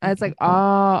 And it's like,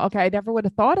 oh, okay. I never would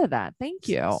have thought of that. Thank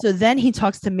you. So then he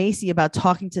talks to Macy about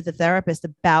talking to the therapist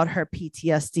about her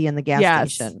PTSD in the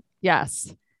gas station.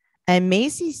 Yes. And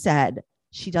Macy said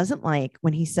she doesn't like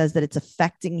when he says that it's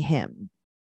affecting him.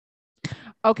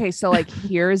 Okay, so like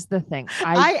here's the thing.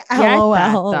 I get that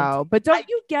LOL. though, but don't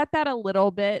you get that a little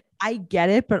bit? I get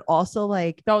it, but also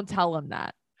like Don't tell him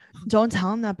that. don't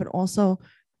tell him that, but also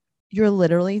you're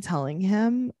literally telling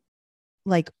him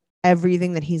like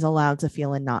everything that he's allowed to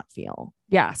feel and not feel.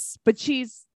 Yes, but she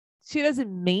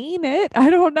doesn't mean it. I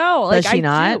don't know. Like, Does she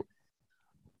not?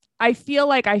 I feel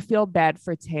like I feel bad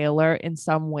for Taylor in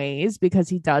some ways because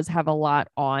he does have a lot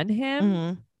on him,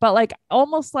 Mhm. but like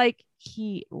almost like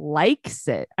he likes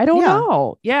it. I don't Yeah.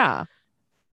 know. Yeah.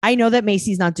 I know that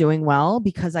Macy's not doing well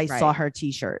because I saw Right. her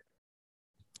t-shirt.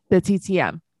 The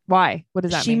TTM. Why? What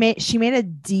does that She mean? made a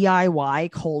DIY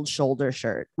cold shoulder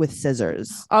shirt with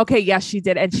scissors. Okay. Yes, she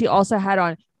did. And she also had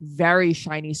on very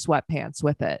shiny sweatpants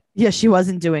with it. Yeah, she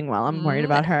wasn't doing well. I'm worried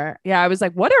about her. Yeah. I was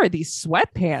like, what are these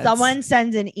sweatpants? Someone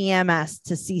send an EMS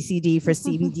to CCD for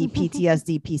CBD,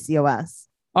 PTSD, PCOS.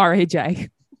 RAJ.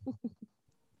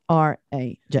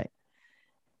 RAJ.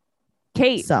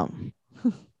 Kate. So,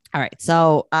 all right.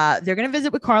 So they're going to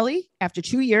visit with Carly after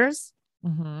 2 years.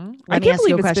 Mm-hmm. Let I me can't ask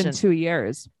you believe a it's been question. 2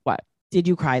 years. What? Did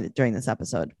you cry during this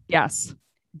episode? Yes.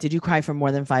 Did you cry for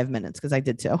more than 5 minutes? Because I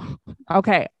did too.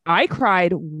 Okay. I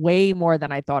cried way more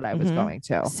than I thought I was Mhm. going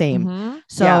to. Same. Mhm.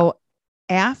 So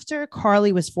after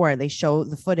Carly was 4, they show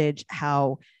the footage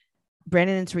how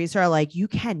Brandon and Teresa are like, you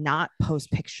cannot post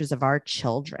pictures of our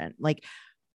children. Like,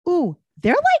 ooh,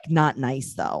 they're like not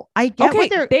nice though. I get Okay. what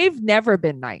they're They've never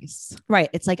been nice. right.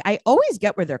 It's like I always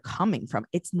get where they're coming from.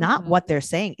 It's not Mhm. what they're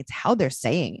saying, it's how they're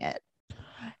saying it.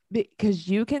 Because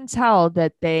you can tell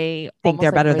that they Think they're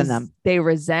almost, better than them. They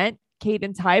resent Kate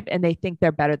and Type and they think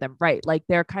they're better than right. Like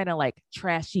they're kind of like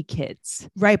trashy kids.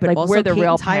 Right. But Like, also we're the Kate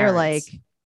real and Ty are like, parents.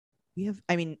 we have,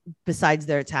 I mean, besides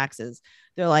their taxes,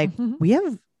 they're like, Mhm. we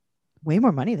have way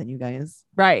more money than you guys.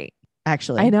 Right.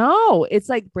 Actually. I know. It's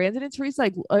like Brandon and Teresa,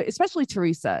 like especially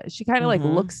Teresa. She kind of like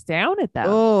Mhm. looks down at them.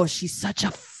 Oh, she's such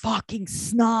a fucking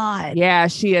snot. Yeah,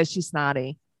 she is. She's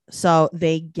snotty. So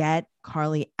they get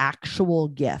Carly actual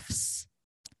gifts.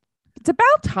 It's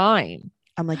about time.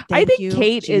 I'm like, I thank think you,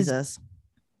 Kate Jesus.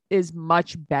 is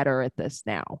much better at this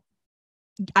now.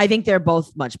 I think they're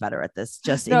both much better at this.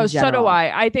 Just No, in so general. do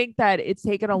I. I think that it's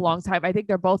taken a long time. I think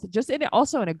they're both just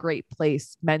also in a great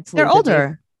place mentally. They're that they've-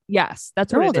 older. Yes,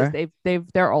 that's They're what older. it is.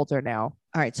 They're older now.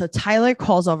 All right. So Tyler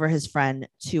calls over his friend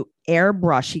to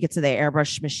airbrush. He gets to the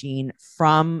airbrush machine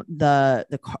from the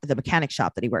mechanic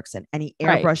shop that he works in, and he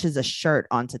Right. airbrushes a shirt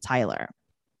onto Tyler.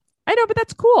 I know, but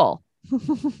that's cool.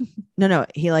 No,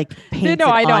 he like paints No,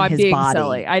 I it know. on I'm his being body.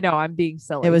 silly. I know. I'm being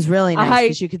silly. It was really nice I-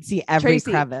 because you could see every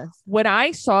Tracy, crevice. when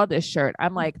I saw this shirt,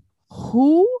 I'm like,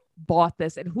 who bought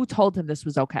this and who told him this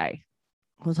was okay?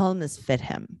 Who told him this fit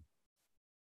him?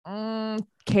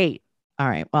 Kate All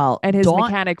right. Well, and his Dawn,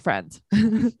 mechanic friend.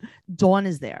 Dawn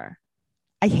is there.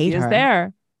 I hate He her. is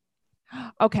there.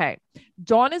 Okay.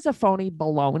 Dawn is a phony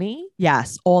baloney,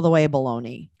 Yes, all the way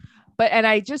baloney. and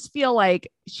I just feel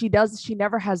like she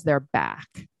never has their back.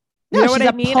 No, You know she's what I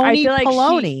a mean? pony I feel like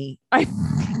baloney.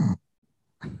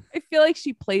 I feel like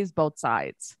she plays both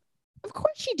sides. Of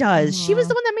course she does. She was Mhm.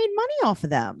 the one that made money off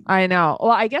of them. I know. Well,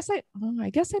 I guess I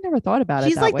never thought about it.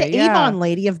 She's that like way. the Yeah. Avon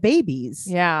lady of babies.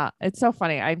 Yeah, it's so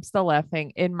funny. I'm still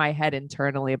laughing in my head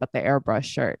internally about the airbrush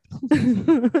shirt.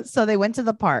 So they went to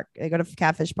the park. They go to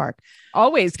Catfish Park.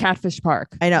 Always Catfish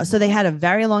Park. I know. So they had a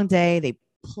very long day. They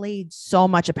played so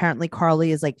much. Apparently,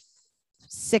 Carly is like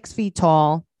 6 feet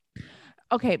tall.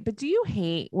 Okay, but do you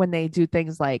hate when they do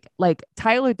things like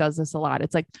Tyler does this a lot?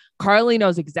 It's like Carly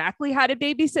knows exactly how to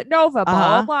babysit Nova, blah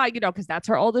Uh-huh. blah, because that's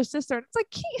her older sister. And it's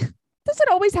like, does it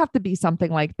always have to be something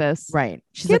like this? Right.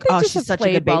 She's Can't like, they oh, just she's have such a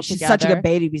played good baby. well She's such a together?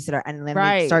 good babysitter. And then they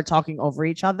Right. start talking over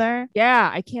each other. Yeah,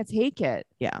 I can't take it.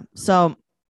 Yeah. So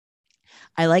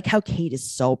I like how Kate is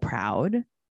so proud.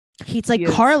 Kate's like, She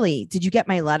is. Carly, did you get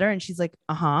my letter? And she's like,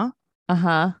 uh-huh.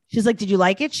 Uh-huh. She's like, did you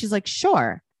like it? She's like,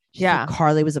 sure. She's Yeah. like,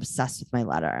 Carly was obsessed with my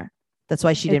letter. That's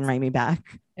why she didn't It's- write me back.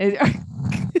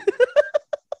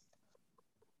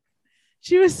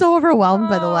 She was so overwhelmed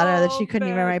by the letter that she Oh, couldn't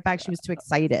even man. write back. She was too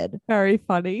excited. Very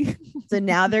funny. So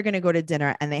now they're going to go to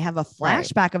dinner and they have a Right.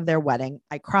 flashback of their wedding.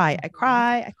 I cry.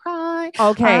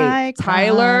 Okay, I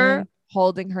Tyler cry.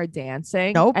 holding her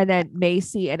dancing. Nope. And then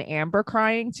Macy and Amber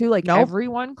crying too, like Nope.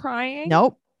 everyone crying.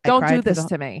 Nope. I Don't cried do for this the-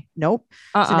 to me. Nope.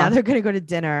 Uh-uh. So now they're going to go to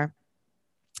dinner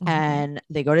Mhm. and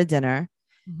they go to dinner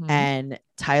Mhm. and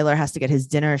Tyler has to get his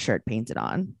dinner shirt painted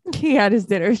on. He had his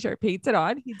dinner shirt painted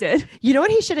on. He did. You know what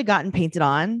he should have gotten painted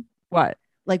on? What?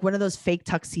 Like one of those fake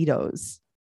tuxedos.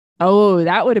 Oh,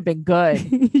 that would have been good.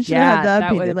 He should Yeah, have that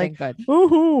that would painted. have Like, been good.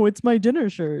 oh, it's my dinner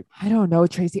shirt. I don't know,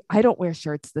 Tracy. I don't wear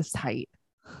shirts this tight.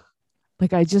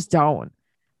 Like, I just don't.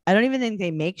 I don't even think they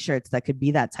make shirts that could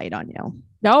be that tight on you.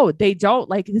 No, they don't.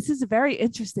 Like, this is a very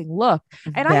interesting look.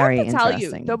 And Very I have to tell you,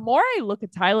 interesting. the more I look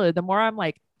at Tyler, the more I'm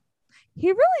like, he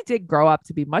really did grow up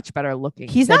to be much better looking.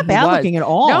 He's than not he bad was. looking at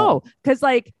all. No, because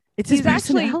like it's his he's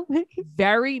actually personality.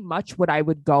 very much what I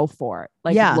would go for,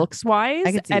 like Yeah, looks wise.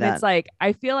 I could see and that. it's like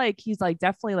I feel like he's like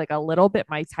definitely like a little bit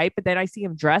my type, but then I see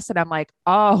him dressed and I'm like,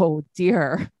 oh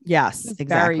dear, Yes, it's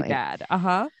exactly. very bad.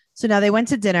 Uh-huh. So now they went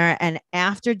to dinner, and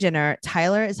after dinner,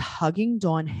 Tyler is hugging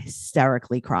Dawn,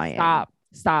 hysterically crying.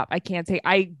 Stop. I can't take.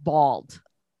 I bawled.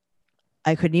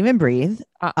 I couldn't even breathe.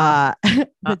 Uh-uh.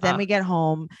 But then we get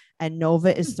home, and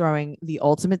Nova is throwing the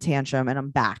ultimate tantrum, and I'm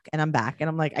back, and I'm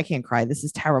like, I can't cry. This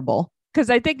is terrible. Because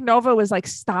I think Nova was like,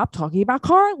 stop talking about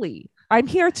Carly. I'm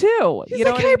here too. She's you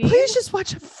know like, what I can I mean? please just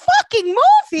watch a fucking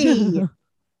movie?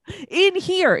 In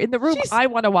here, in the room, She's- I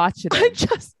want to watch it. I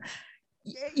just,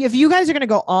 if you guys are gonna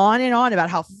go on and on about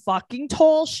how fucking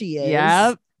tall she is,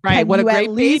 Yeah. Right. Can What a you at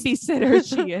great least- babysitter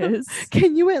she is.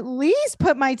 can you at least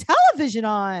put my television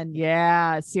on?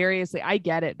 Yeah, seriously. I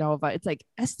get it, Nova. It's like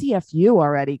STFU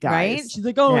already, guys. Right? She's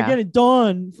like, oh, Yeah. I get it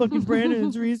done. Fucking Brandon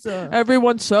and Teresa.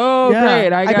 Everyone's so Yeah.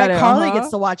 great. I, I get bet it. Carly uh-huh.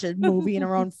 gets to watch a movie in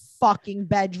her own fucking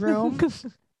bedroom.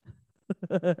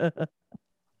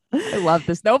 I love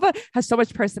this. Nova has so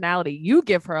much personality. You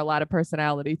give her a lot of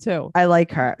personality too. I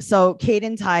like her. So Kate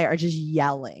and Ty are just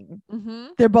yelling. Mm-hmm.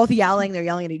 They're both yelling. They're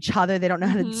yelling at each other. They don't know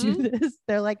how to do this.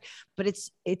 They're like, but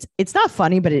it's not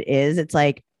funny, but it is. It's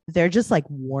like they're just like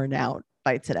worn out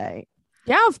by today.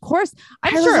 Yeah, of course.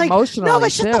 I'm Tyler's sure like, emotionally No,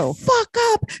 but shut the too. fuck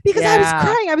up because Yeah.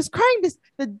 I was crying.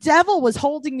 The devil was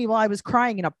holding me while I was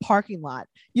crying in a parking lot.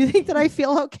 You think that I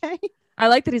feel okay? I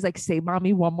like that he's like, say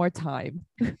mommy one more time.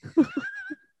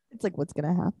 It's like, what's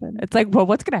gonna happen? It's like, well,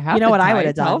 what's gonna happen? what I Ty? would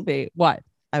have Tell done? me. What?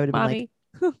 I would have been Mommy.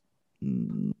 like,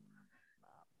 mm,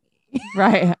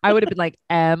 Right. I would have been like,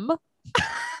 M.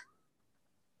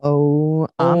 oh,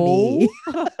 me.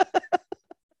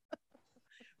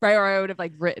 Right. Or I would have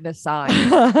like written a sign.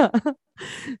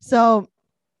 So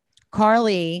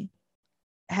Carly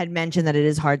had mentioned that it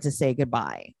is hard to say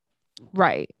goodbye.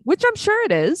 Right. Which I'm sure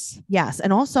it is. Yes.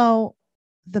 And also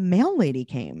the mail lady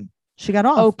came. She got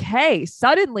off. Okay.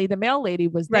 Suddenly the mail lady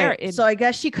was there. Right. So I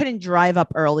guess she couldn't drive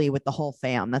up early with the whole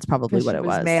fam. That's probably what it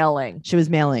was. Mailing. She was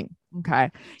mailing.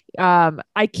 Okay.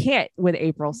 I can't with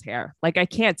April's hair. Like I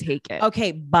can't take it.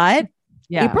 Okay. But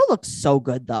Yeah. April looks so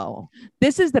good though.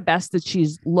 This is the best that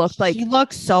she's looked like. She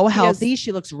looks so she has- healthy.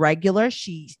 She looks regular.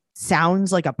 She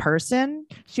sounds like a person.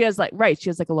 She has like, right. She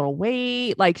has like a little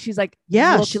weight. Like she's like,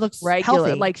 Yeah, she looks regular.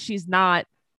 healthy. Like she's not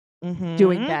Mhm.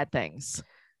 doing bad things.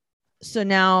 So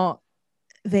now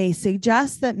they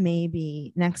suggest that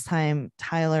maybe next time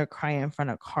Tyler cry in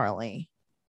front of Carly.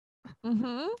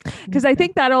 Because I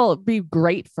think that'll be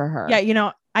great for her.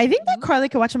 Yeah, I think that Mhm. Carly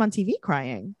could watch him on TV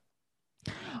crying.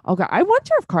 Okay. I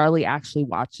wonder if Carly actually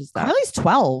watches that. Carly's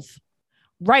 12.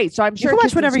 Right. So I'm sure can watch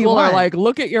kids in whatever you school are want. like,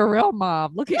 look at your real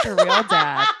mom. Look at your real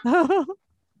dad.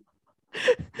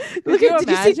 Look you at,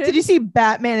 did you see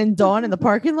Batman and Dawn in the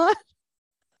parking lot?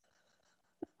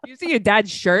 You see your dad's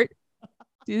shirt?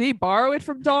 Did he borrow it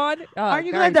from Dawn? Aren't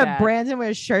you very glad that bad. Brandon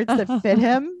wears shirts that fit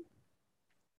him?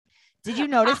 Did you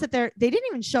notice that they didn't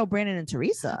even show Brandon and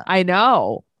Teresa? I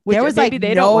know. Which There was, maybe like, they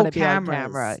no don't want to be on cameras.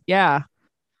 camera. Yeah.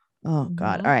 Oh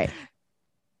God. Mhm. All right.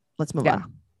 Let's move Yeah.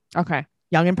 on. Okay.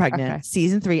 Young and Pregnant, Okay.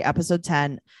 season 3, episode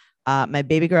 10. My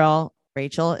baby girl,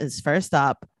 Rachel, is first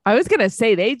up. I was gonna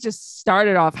say they just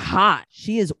started off hot.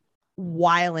 She is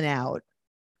wilding out.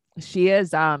 She is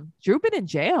Drew been in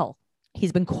jail.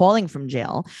 He's been calling from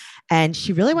jail and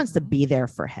she really wants to be there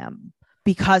for him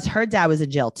because her dad was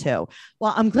in jail too.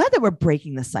 Well, I'm glad that we're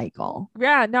breaking the cycle.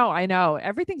 Yeah, no, I know.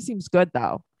 Everything seems good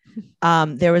though.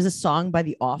 There was a song by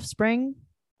The Offspring.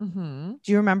 Mm-hmm.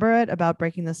 Do you remember it about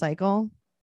breaking the cycle?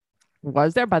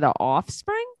 Was there by the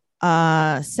Offspring?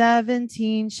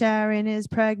 17, Sharon is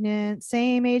pregnant,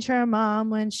 same age her mom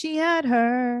when she had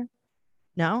her.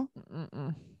 No?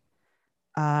 Mm-mm.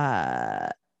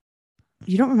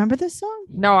 You don't remember this song?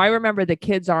 No, I remember the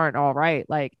kids aren't all right.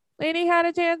 Like, lady had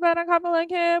a chance, but a couple of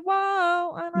kids.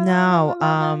 Whoa. No,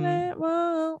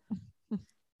 Whoa.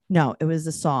 No, it was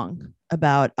a song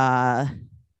about about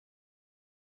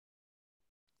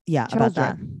that.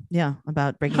 Children. Yeah,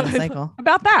 about breaking the cycle.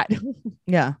 About that.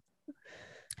 Yeah.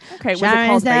 Okay. Was Sharon's it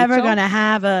called never Rachel? gonna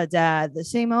have a dad the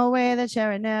same old way that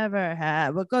Sharon never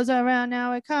had. What goes around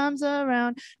now it comes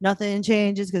around. Nothing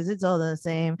changes because it's all the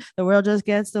same. The world just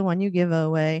gets the one you give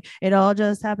away. It all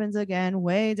just happens again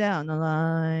way down the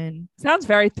line. Sounds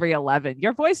very 311.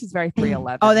 Your voice is very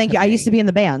 311. Oh, thank you. I used to be in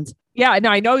the band. Yeah, no,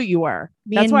 I know you were.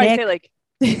 Me That's and why I Nick- say like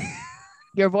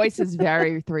your voice is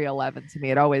very 311 to me.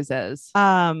 It always is.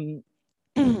 I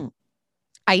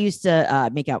used to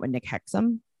make out with Nick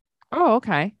Hexum, Oh,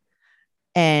 okay.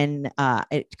 and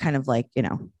it kind of like,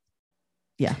 yeah.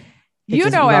 It You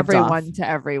just know rubbed everyone off. to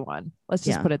everyone. Let's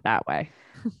just Yeah. put it that way.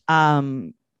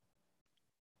 And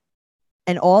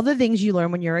all the things you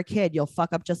learn when you're a kid, you'll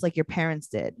fuck up just like your parents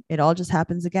did. It all just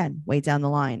happens again way down the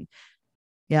line.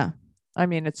 Yeah. I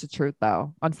mean, it's the truth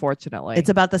though, unfortunately. It's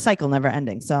about the cycle never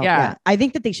ending. So Yeah. I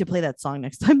think that they should play that song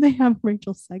next time they have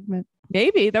Rachel's segment,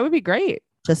 Maybe that would be great.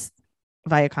 just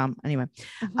Viacom. Anyway.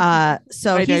 So I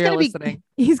know he's you're gonna be listening.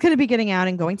 he's gonna be getting out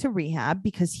and going to rehab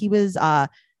because he was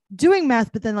doing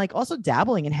meth, but then like also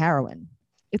dabbling in heroin.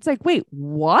 It's like, wait,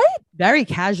 what? Very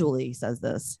casually says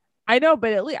this. I know,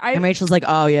 but at least And Rachel's like,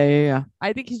 oh yeah.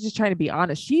 I think he's just trying to be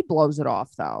honest. She blows it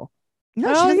off though. No,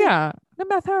 Oh she doesn't. yeah, the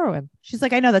meth heroin. She's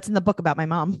like, I know that's in the book about my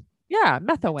mom. Yeah,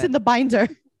 It's in methoin. the binder.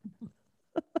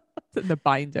 It's in the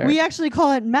binder. We actually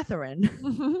call it metherin.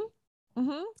 Mhm.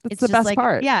 Mhm. That's It's the just best like,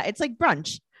 part. Yeah, it's like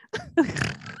brunch.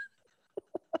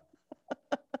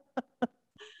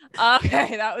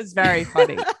 Okay, that was very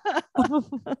funny.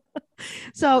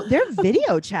 So they're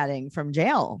video chatting from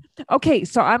jail. Okay,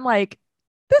 so I'm like,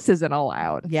 this isn't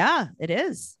allowed. Yeah, it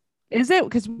is. Is it?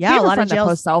 Because Yeah, a lot of that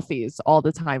jails- post selfies all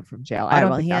the time from jail. I Alright, don't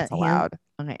well, think he- that's he- allowed.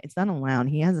 Okay, it's not allowed.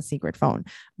 He has a secret phone.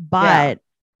 But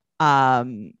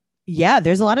yeah,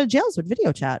 there's a lot of jails with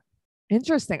video chat.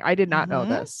 Interesting. I did not know Mhm.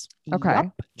 this. Okay.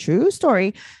 Yup, true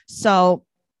story. So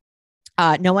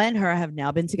Noah and her have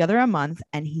now been together a month,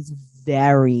 and he's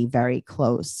very, very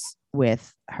close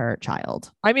with her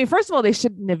child. I mean, first of all, they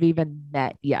shouldn't have even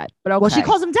met yet. But okay. Well, she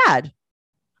calls him dad.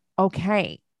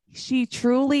 Okay. She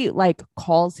truly like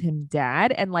calls him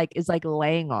dad and like is like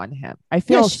laying on him. I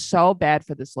feel she- so bad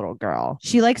for this little girl.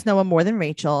 She likes Noah more than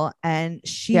Rachel. And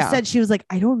she Yeah. said, she was like,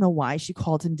 I don't know why she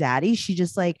called him daddy. She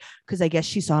just like, because I guess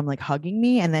she saw him like hugging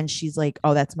me. And then she's like,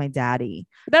 oh, that's my daddy.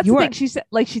 That's You the are- thing. She said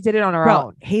like she did it on her Bro,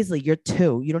 own. Hazley, you're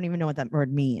 2. You don't even know what that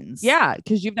word means. Yeah,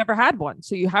 because you've never had one.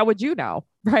 So how would you know?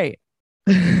 Right.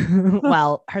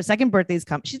 Well, her second birthday's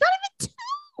come. She's not even 2.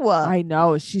 I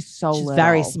know. She's so She's little.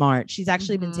 very smart. She's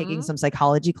actually been taking Mhm. some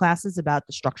psychology classes about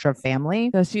the structure of family.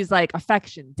 So she's like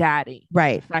affection, daddy.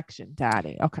 Right. Affection,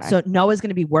 daddy. Okay. So Noah's going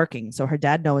to be working. So her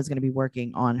dad Noah's going to be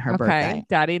working on her birthday.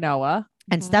 Daddy Noah.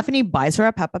 And Mhm. Stephanie buys her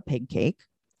a Peppa Pig cake.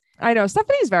 I know.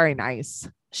 Stephanie's very nice.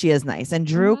 She is nice. And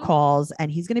Drew Mhm. calls, and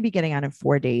he's going to be getting out in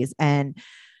 4 days. And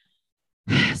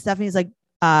Stephanie's like,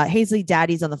 Hazley,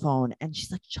 daddy's on the phone. And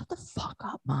she's like, shut the fuck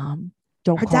up, mom.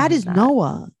 Don't Her call dad him is that.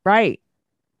 Noah. Right.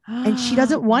 And she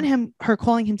doesn't want her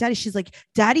calling him daddy. She's like,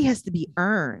 daddy has to be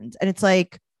earned. And it's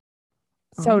like,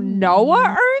 So oh. Noah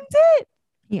earned it?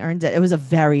 He earned it. It was a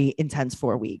very intense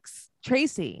 4 weeks.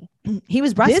 Tracy. He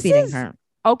was This breastfeeding is- her.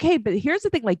 Okay, but here's the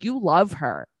thing: like you love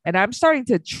her, and I'm starting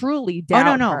to truly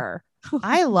doubt no. her.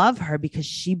 I love her because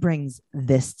she brings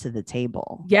this to the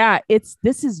table. Yeah, this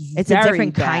is It's a very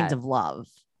different kind bad. of love.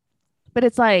 But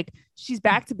it's like she's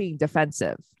back to being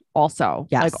defensive. Also,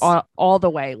 Yes. like all the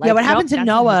way. Like, Yeah, what nope, happened to that's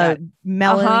Noah not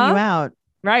mellowing Uh-huh. you out?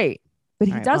 right? But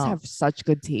he All right, does well. have such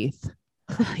good teeth.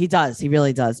 He does. He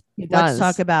really does. He Let's does.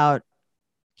 talk about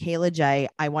Kayla J.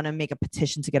 I want to make a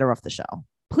petition to get her off the show.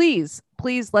 Please,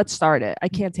 let's start it. I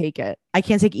can't take it. I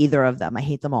can't take either of them. I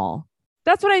hate them all.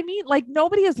 That's what I mean. Like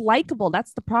nobody is likable.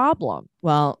 That's the problem.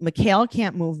 Well, Mikhail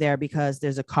can't move there because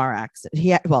there's a car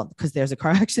accident. Because there's a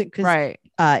car accident. Because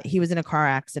Right. he was in a car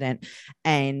accident,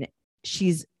 and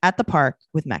she's at the park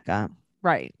with Mecca,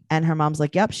 Right. and her mom's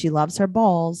like, "Yep, she loves her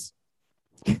balls."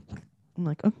 I'm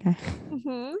like, okay,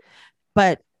 Mhm.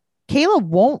 but Kayla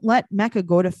won't let Mecca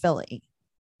go to Philly.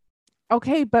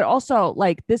 Okay, but also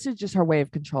like this is just her way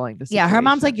of controlling the Yeah, her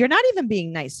mom's situation. like, "You're not even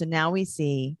being nice." So now we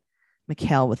see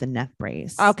Mikhail with a neck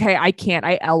brace. Okay, I can't.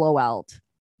 I LOL'd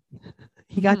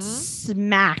He got Mhm.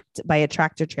 smacked by a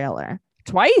tractor trailer.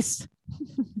 twice.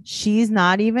 She's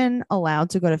not even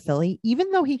allowed to go to Philly,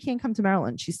 even though he can't come to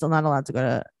Maryland. She's still not allowed to go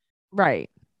to. Right.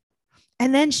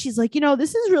 And then she's like,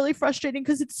 this is really frustrating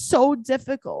because it's so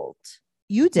difficult.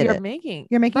 You did You're it. making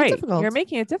You're making it right. difficult. You're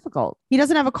making it difficult. He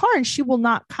doesn't have a car and she will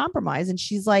not compromise. And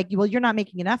she's like, well, you're not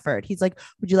making an effort. He's like,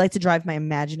 would you like to drive my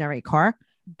imaginary car?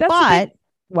 That's the But thing.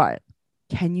 What?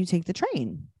 can you take the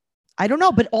train? I don't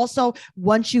know. But also,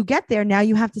 once you get there, now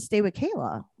you have to stay with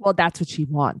Kayla. Well, that's what she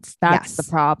wants. That's the Yes.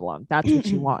 problem. That's what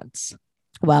she wants.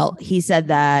 Well, he said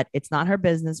that it's not her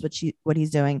business what he's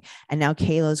doing. And now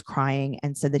Kayla's crying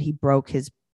and said that he broke his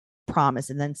promise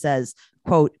and then says,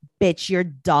 quote, bitch, you're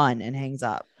done, and hangs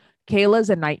up. Kayla's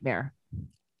a nightmare.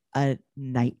 A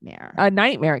nightmare. A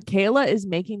nightmare. Kayla is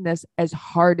making this as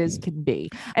hard as can be.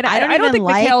 And I don't I don't even think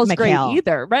like Mikhail's great Mikhail.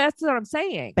 either. Right? That's what I'm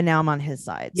saying. But now I'm on his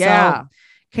side. Yeah. So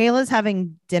Kayla's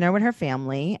having dinner with her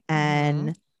family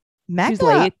and Mecca. She's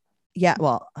late. Yeah,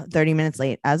 well, 30 minutes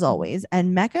late as always.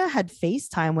 And Mecca had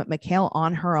FaceTime with Mikhail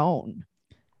on her own.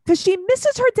 Because she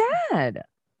misses her dad.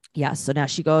 Yeah. So now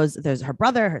she goes, there's her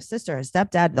brother, her sister, her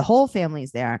stepdad, the whole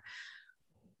family's there.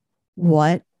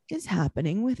 What is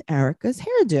happening with Erica's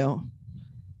hairdo?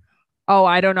 Oh,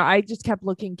 I don't know. I just kept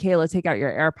looking, Kayla, take out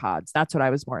your AirPods. That's what I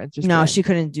was more interested No, in. she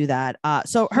couldn't do that.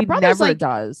 So her She brother's never like,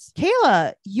 does.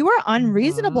 Kayla, you are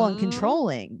unreasonable and Mhm.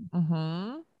 controlling.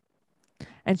 Mm-hmm.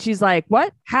 And she's like,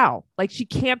 what? How? Like, she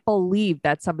can't believe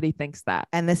that somebody thinks that.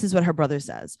 And this is what her brother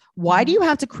says. Why do you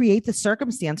have to create the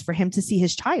circumstance for him to see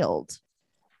his child?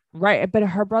 Right. But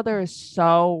her brother is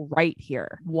so right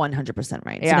here. 100%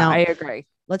 right. Yeah, So now I agree.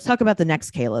 let's talk about the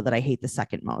next Kayla that I hate the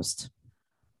second most.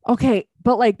 Okay.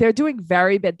 But like, they're doing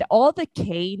very bad. All the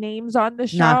K names on the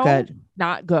show. Not good.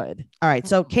 Not good. All right.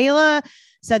 So Kayla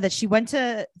said that she went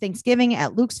to Thanksgiving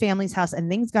at Luke's family's house and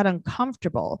things got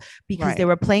uncomfortable because they Right.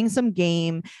 were playing some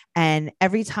game. And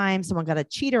every time someone got a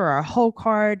cheater or a hoe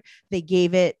card, they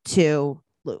gave it to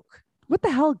Luke. What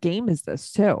the hell game is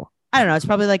this too? I don't know. It's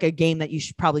probably like a game that you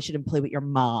probably shouldn't play with your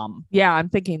mom. Yeah, I'm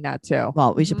thinking that too.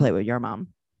 Well, we should Mhm. play with your mom.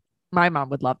 My mom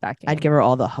would love that game. I'd give her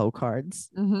all the hoe cards.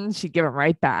 She'd give them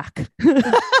right back.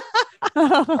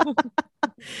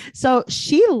 So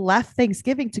she left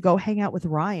Thanksgiving to go hang out with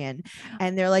Ryan.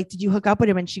 And they're like, did you hook up with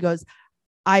him? And she goes,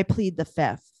 I plead the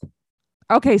fifth.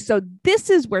 Okay, so this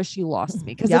is where she lost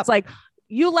me because Yep. it's like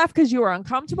you left because you were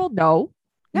uncomfortable. No,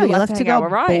 No, you left to hang go out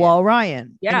with Ryan. blow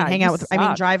Ryan. Yeah, And hang you out with, I mean,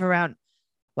 suck. drive around.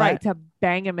 right What? to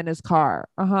bang him in his car.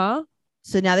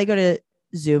 So now they go to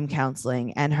Zoom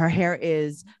counseling and her hair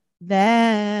is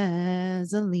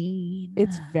Vaseline.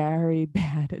 It's very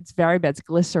bad. It's very bad. It's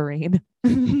glycerine.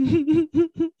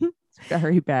 It's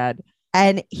very bad.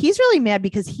 And he's really mad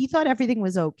because he thought everything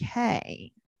was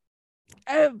okay.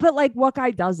 But like, what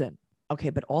guy doesn't? Okay,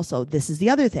 but also this is the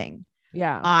other thing.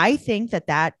 Yeah. I think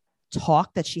that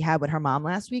talk that she had with her mom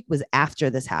last week was after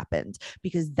this happened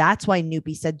because that's why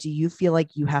Noopy said, do you feel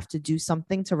like you have to do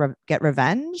something to get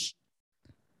revenge?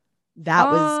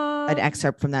 That was an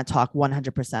excerpt from that talk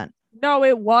 100%. No,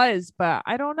 it was, but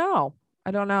I don't know.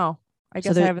 I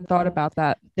guess I there- haven't thought about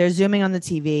that. They're zooming on the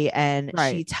TV and she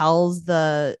Right. tells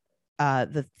the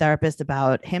therapist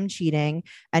about him cheating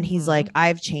and he's Mhm. like,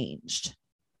 I've changed.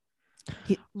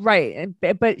 Right.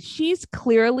 But she's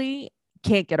clearly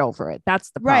can't get over it.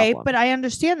 That's the problem. Right. But I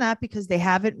understand that because they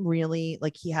haven't really,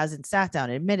 like, he hasn't sat down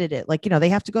and admitted it. Like, they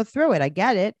have to go through it. I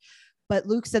get it. But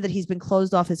Luke said that he's been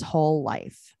closed off his whole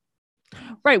life.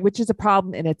 right, which is a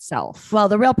problem in itself. Well,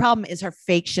 the real problem is her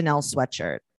fake Chanel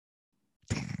sweatshirt.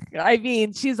 I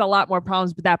mean, she's a lot more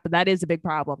problems with that, but that is a big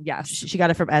problem. Yes. She got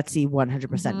it from Etsy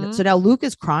 100%. Mhm. So now Luke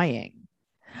is crying.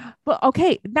 But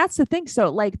okay, that's the thing. So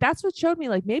like that's what showed me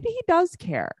like maybe he does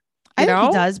care. I You think know?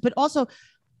 he does. But also,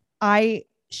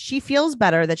 she feels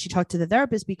better that she talked to the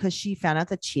therapist because she found out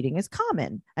that cheating is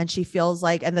common. And she feels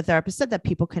like, and the therapist said that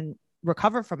people can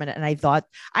recover from it. And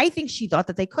I think she thought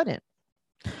that they couldn't.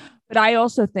 But I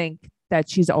also think that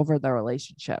she's over the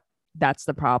relationship. That's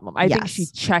the problem. I think she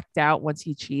Yes. checked out once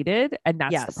he cheated, and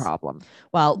that's Yes. the problem.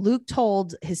 Well, Luke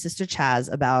told his sister Chaz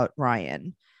about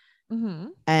Ryan,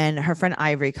 and her friend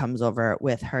Ivory comes over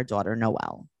with her daughter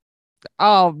Noelle.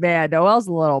 Oh man, Noelle's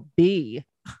a little bee.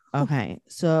 Okay,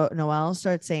 so Noelle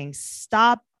starts saying,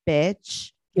 "Stop,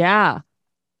 bitch." Yeah,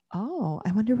 Oh,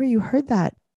 I wonder where you heard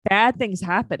that, bad things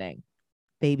happening.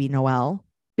 baby Noelle.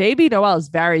 Baby Noelle is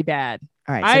very bad.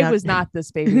 All right, I was not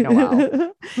this baby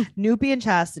Noelle. Noopy and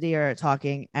Chastity are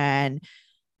talking, and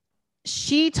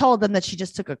she told them that she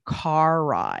just took a car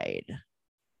ride.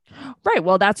 Right.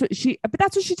 Well, that's what she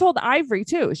told Ivory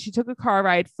too. She took a car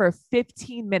ride for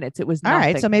 15 minutes. It was All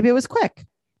nothing. right, so maybe it was quick.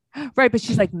 Right. But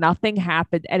she's like, nothing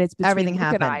happened. And it's between Everything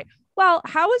Luke and I. happened. Well,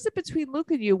 how is it between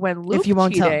Luke and you when Luke you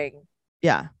won't tell- cheating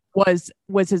Yeah. was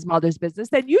his mother's business?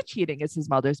 Then you cheating is his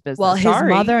mother's business. Well, his Sorry.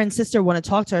 mother and sister want to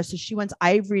talk to her, so she wants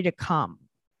Ivory to come.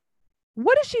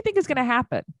 What does she think is going to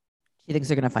happen? She She thinks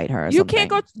they're gonna fight her. Or You something. can't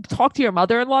go talk to your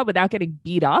mother-in-law without getting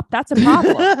beat up. That's a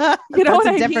problem. You know That's what a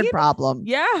I different mean? problem.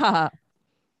 Yeah.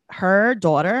 Her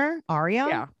daughter, Aria,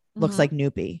 Yeah. looks Mhm. like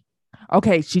Noopy.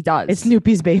 Okay, she does. It's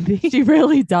Noopy's baby. She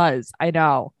really does. I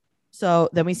know. So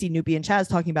then we see Noopy and Chaz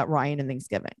talking about Ryan and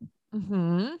Thanksgiving.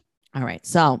 Mm-hmm. All right.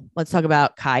 So let's talk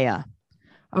about Kaya.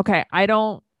 Okay, I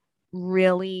don't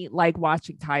really like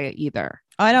watching Kaya either.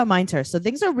 I don't mind her. So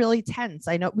things are really tense.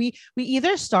 I know we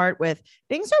either start with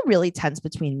things are really tense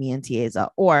between me and Tiesa,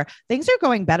 or things are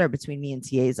going better between me and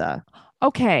Tiesa.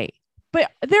 Okay,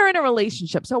 but they're in a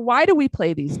relationship, so why do we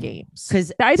play these games?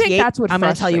 Because I think that's what I'm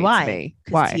going to tell you frustrates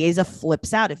why. me. Because Tiesa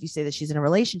flips out if you say that she's in a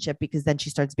relationship, because then she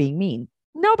starts being mean.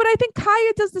 No, but I think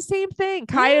Kaya does the same thing.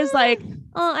 Kaya's like,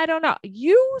 oh, I don't know.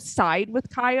 You side with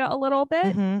Kaya a little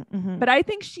bit, But but I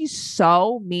think she's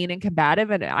so mean and combative.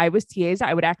 And I was Tiesa,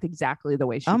 I would act exactly the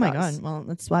way she oh my does. God. Well,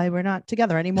 that's why we're not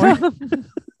together anymore.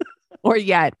 Or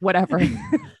yet, whatever.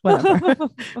 Whatever.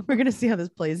 We're going to see how this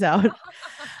plays out.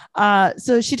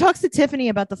 So she talks to Tiffany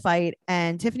about the fight,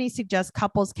 and Tiffany suggests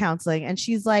couples counseling, and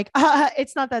she's like,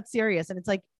 it's not that serious. And it's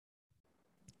like,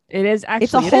 It is actually.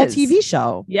 it's a it whole is. TV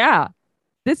show. Yeah.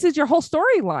 This is your whole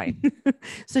storyline.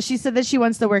 So she said that she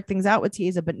wants to work things out with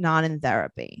Tiesa, but not in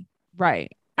therapy.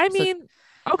 Right. I So- mean,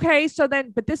 okay. So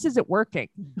then, but this isn't working.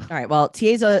 All right. Well,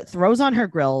 Tiesa throws on her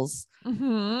grills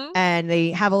Mm-hmm. and they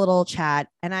have a little chat.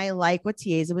 And I like what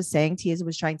Tiesa was saying. Tiesa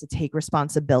was trying to take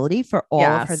responsibility for all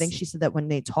of her Yes. things. She said that when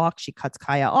they talk, she cuts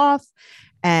Kaya off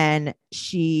and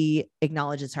she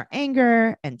acknowledges her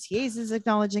anger, and Tiesa's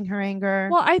acknowledging her anger.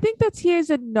 Well, I think that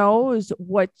Tiesa knows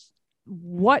what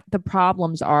the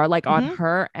problems are like on Mhm.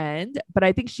 her end, but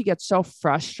I think she gets so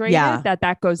frustrated Yeah.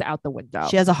 that goes out the window.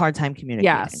 She has a hard time communicating.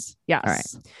 Yes. Yes. All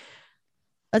right.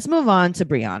 Let's move on to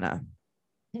Brianna.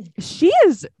 She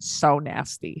is so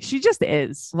nasty. She just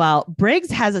is. Well, Briggs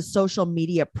has a social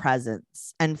media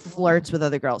presence and flirts with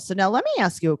other girls. So now let me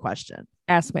ask you a question.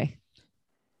 Ask me.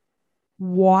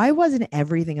 Why wasn't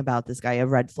everything about this guy a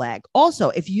red flag? Also,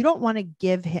 if you don't want to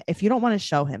give him, if you don't want to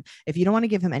show him, if you don't want to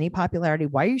give him any popularity,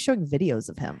 why are you showing videos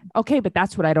of him? Okay, but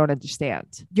that's what I don't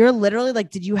understand. You're literally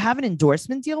like, did you have an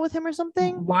endorsement deal with him or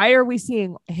something? Why are we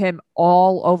seeing him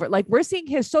all over? Like, we're seeing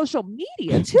his social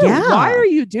media too. Yeah. Why are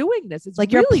you doing this? It's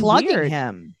Like really you're plugging weird.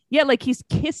 him. Yeah, like he's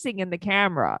kissing in the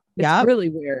camera. It's Yep. really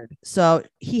weird. So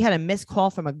he had a missed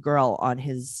call from a girl on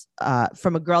his,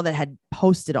 from a girl that had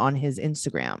posted on his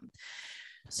Instagram.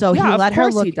 So Yeah, he of let her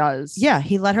course look. he does. Yeah,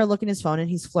 he let her look in his phone and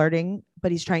he's flirting,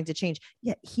 but he's trying to change.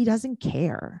 Yet he doesn't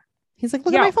care. He's like,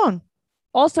 look Yeah. at my phone.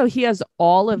 Also, he has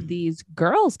all of these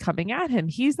girls coming at him.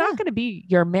 He's not Yeah. going to be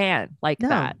your man like No.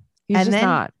 that. He's And just then-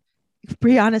 not.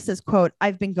 Brianna says, quote,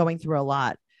 I've been going through a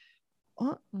lot.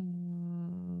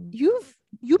 You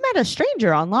met a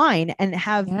stranger online and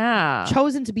have Yeah.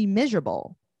 chosen to be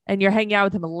miserable. And you're hanging out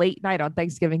with him late night on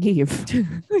Thanksgiving Eve.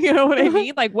 You know what I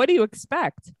mean? Like, what do you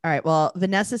expect? All right. Well,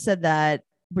 Vanessa said that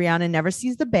Brianna never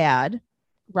sees the bad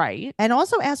Right. and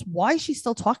also asked why she's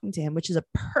still talking to him, which is a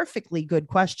perfectly good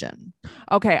question.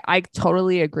 Okay. I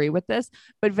totally agree with this.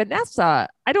 But Vanessa,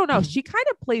 I don't know. She kind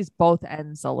of plays both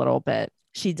ends a little bit.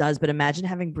 She does, but imagine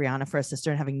having Brianna for a sister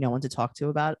and having no one to talk to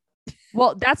about it.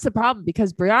 Well, that's the problem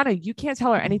because Brianna, you can't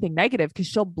tell her anything negative because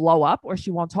she'll blow up or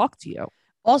she won't talk to you.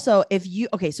 Also, if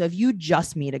you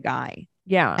just meet a guy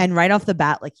Yeah. and right off the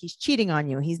bat, like he's cheating on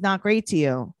you, he's not great to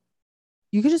you,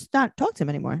 you could just not talk to him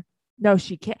anymore. No,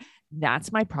 she can't.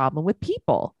 That's my problem with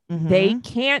people. Mhm. They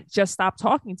can't just stop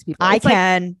talking to people. I It's like,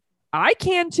 can. I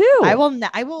can too. I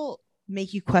will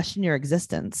make you question your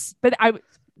existence. But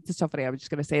it's so funny. I was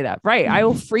just gonna say that. Right. I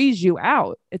will freeze you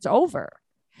out. It's over.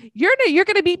 You're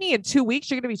gonna beat me in 2 weeks.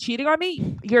 You're gonna be cheating on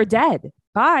me. You're dead.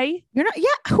 Bye. You're not.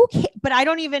 Yeah. Who cares? But I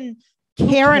don't even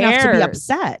care enough to be cares?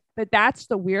 upset. But that's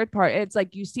the weird part. It's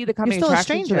like you see the coming still a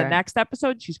attraction to the stranger. next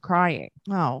episode. She's crying.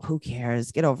 Oh, who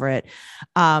cares? Get over it.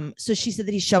 So she said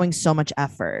that he's showing so much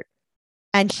effort.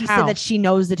 And she How? said that she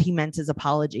knows that he meant his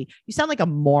apology. You sound like a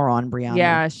moron, Brianna.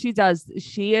 Yeah, she does.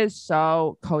 She is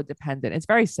so codependent. It's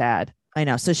very sad. I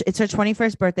know. So it's her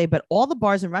 21st birthday, but all the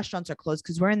bars and restaurants are closed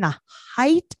because we're in the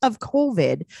height of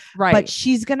COVID. Right. But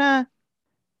she's going to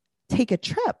take a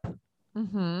trip.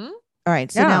 Mm-hmm. All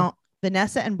right. So Yeah. now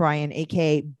Vanessa and Brian,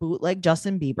 aka bootleg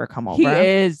Justin Bieber, come over. He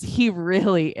is. He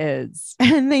really is.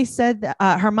 And they said that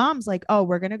her mom's like, oh,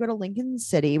 we're going to go to Lincoln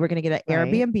City. We're going to get an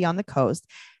Right. Airbnb on the coast.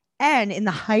 And in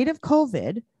the height of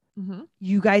COVID, Mm-hmm.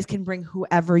 you guys can bring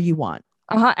whoever you want.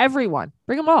 Everyone.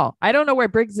 Bring them all. I don't know where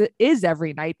Briggs is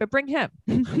every night, but bring him.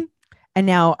 And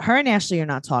now her and Ashley are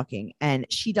not talking. And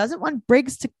she doesn't want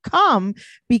Briggs to come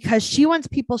because she wants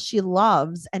people she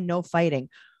loves and no fighting.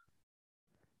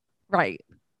 Right.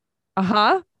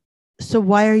 Uh-huh. So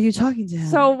why are you talking to him?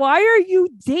 So why are you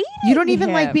dating? you don't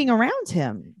even like him? being around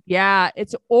him. Yeah,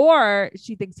 it's or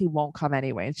she thinks he won't come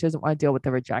anyway, and she doesn't want to deal with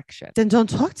the rejection. Then don't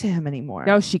talk to him anymore.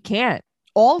 No, she can't.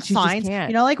 All she just signs, can't.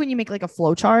 you know, like when you make like a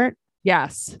flow chart,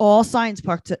 Yes. all signs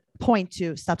point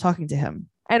to stop talking to him.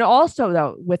 And also,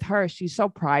 though, with her, she's so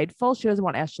prideful. She doesn't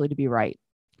want Ashley to be right.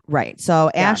 Right.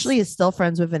 So Yes. Ashley is still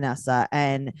friends with Vanessa,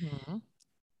 and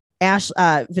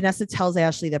Vanessa tells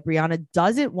Ashley that Brianna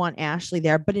doesn't want Ashley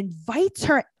there, but invites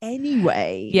her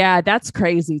anyway. Yeah, that's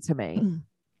crazy to me.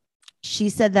 She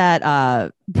said that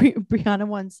Brianna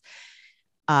wants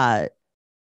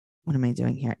what am I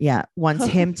doing here? Yeah, wants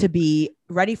him to be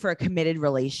ready for a committed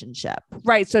relationship.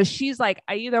 Right. So she's like,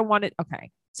 I either want it. Okay.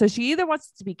 So she either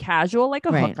wants it to be casual, like a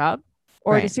Right. hookup,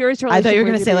 or Right. a serious relationship. I thought you were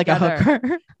where going to say be like a together.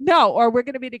 hooker. No, or we're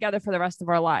going to be together for the rest of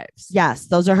our lives. Yes,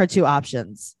 those are her two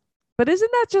options. But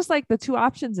isn't that just like the two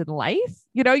options in life?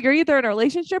 You know, you're either in a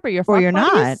relationship or you're Or you're fuck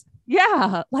not. buddies.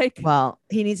 Yeah. Like, Well,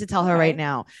 he needs to tell her right Okay.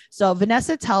 now. So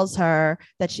Vanessa tells her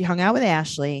that she hung out with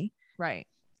Ashley. right.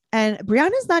 And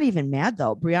Brianna's not even mad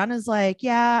though. Brianna's like,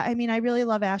 yeah, I mean, I really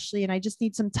love Ashley and I just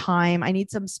need some time. I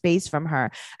need some space from her.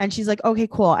 And she's like, okay,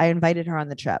 cool. I invited her on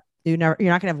the trip. You're not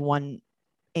going to have 1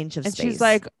 inch of And space. she's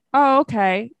like, oh,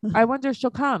 okay. I wonder if she'll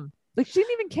come. Like, she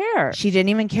didn't even care. she didn't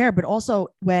even care. But also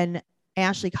when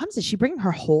Ashley comes, is she bringing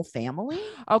her whole family?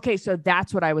 Okay. So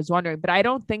that's what I was wondering, but I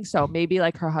don't think so. Maybe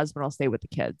like her husband will stay with the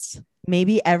kids.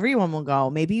 Maybe everyone will go.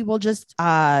 Maybe we'll just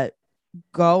go.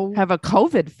 Have a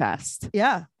COVID fest.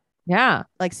 Yeah. Yeah.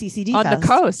 Like CCD On fest. the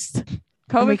coast. And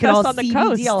COVID we can fest all on the CBD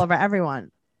coast. all over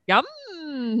everyone. Yum.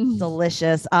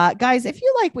 Delicious. Guys, if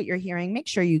you like what you're hearing, make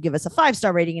sure you give us a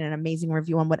 5-star rating and an amazing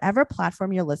review on whatever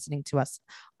platform you're listening to us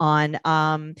on.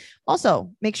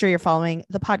 Also, make sure you're following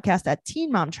the podcast at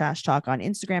Teen Mom Trash Talk on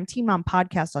Instagram, Teen Mom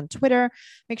Podcast on Twitter.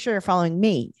 Make sure you're following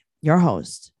me, your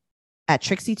host, at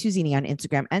Trixie Tuzini on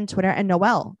Instagram and Twitter, and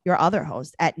Noelle, your other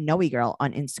host, at Noe Girl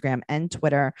on Instagram and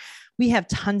Twitter. We have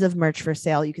tons of merch for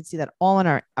sale. You can see that all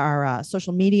on our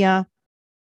social media.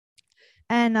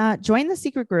 And join the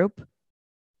secret group,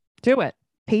 Do it.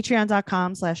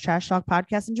 patreon.com/trash talk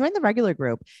podcast, and join the regular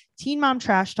group, Teen Mom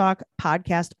Trash Talk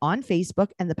Podcast on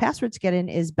Facebook. And the password to get in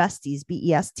is besties,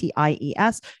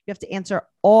 BESTIES. You have to answer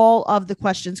all of the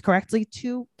questions correctly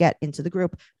to get into the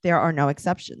group. There are no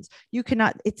exceptions. You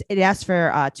cannot, it asks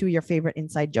for 2 of your favorite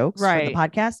inside jokes for the Right.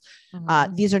 podcast.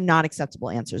 Mhm. These are not acceptable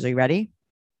answers. Are you ready?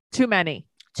 Too many.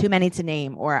 Too many to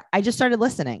name, or I just started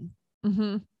listening.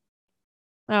 Mm-hmm.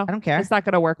 I don't care. It's not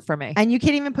going to work for me. And you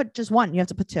can't even put just one. You have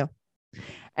to put 2.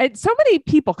 And so many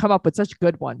people come up with such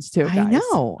good ones too. I Guys.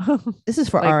 know. This is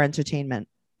for Like- our entertainment.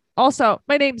 Also,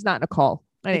 my name's not Nicole.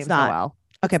 My It's name's not. Noelle.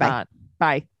 Okay, It's bye. not.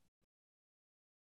 Bye.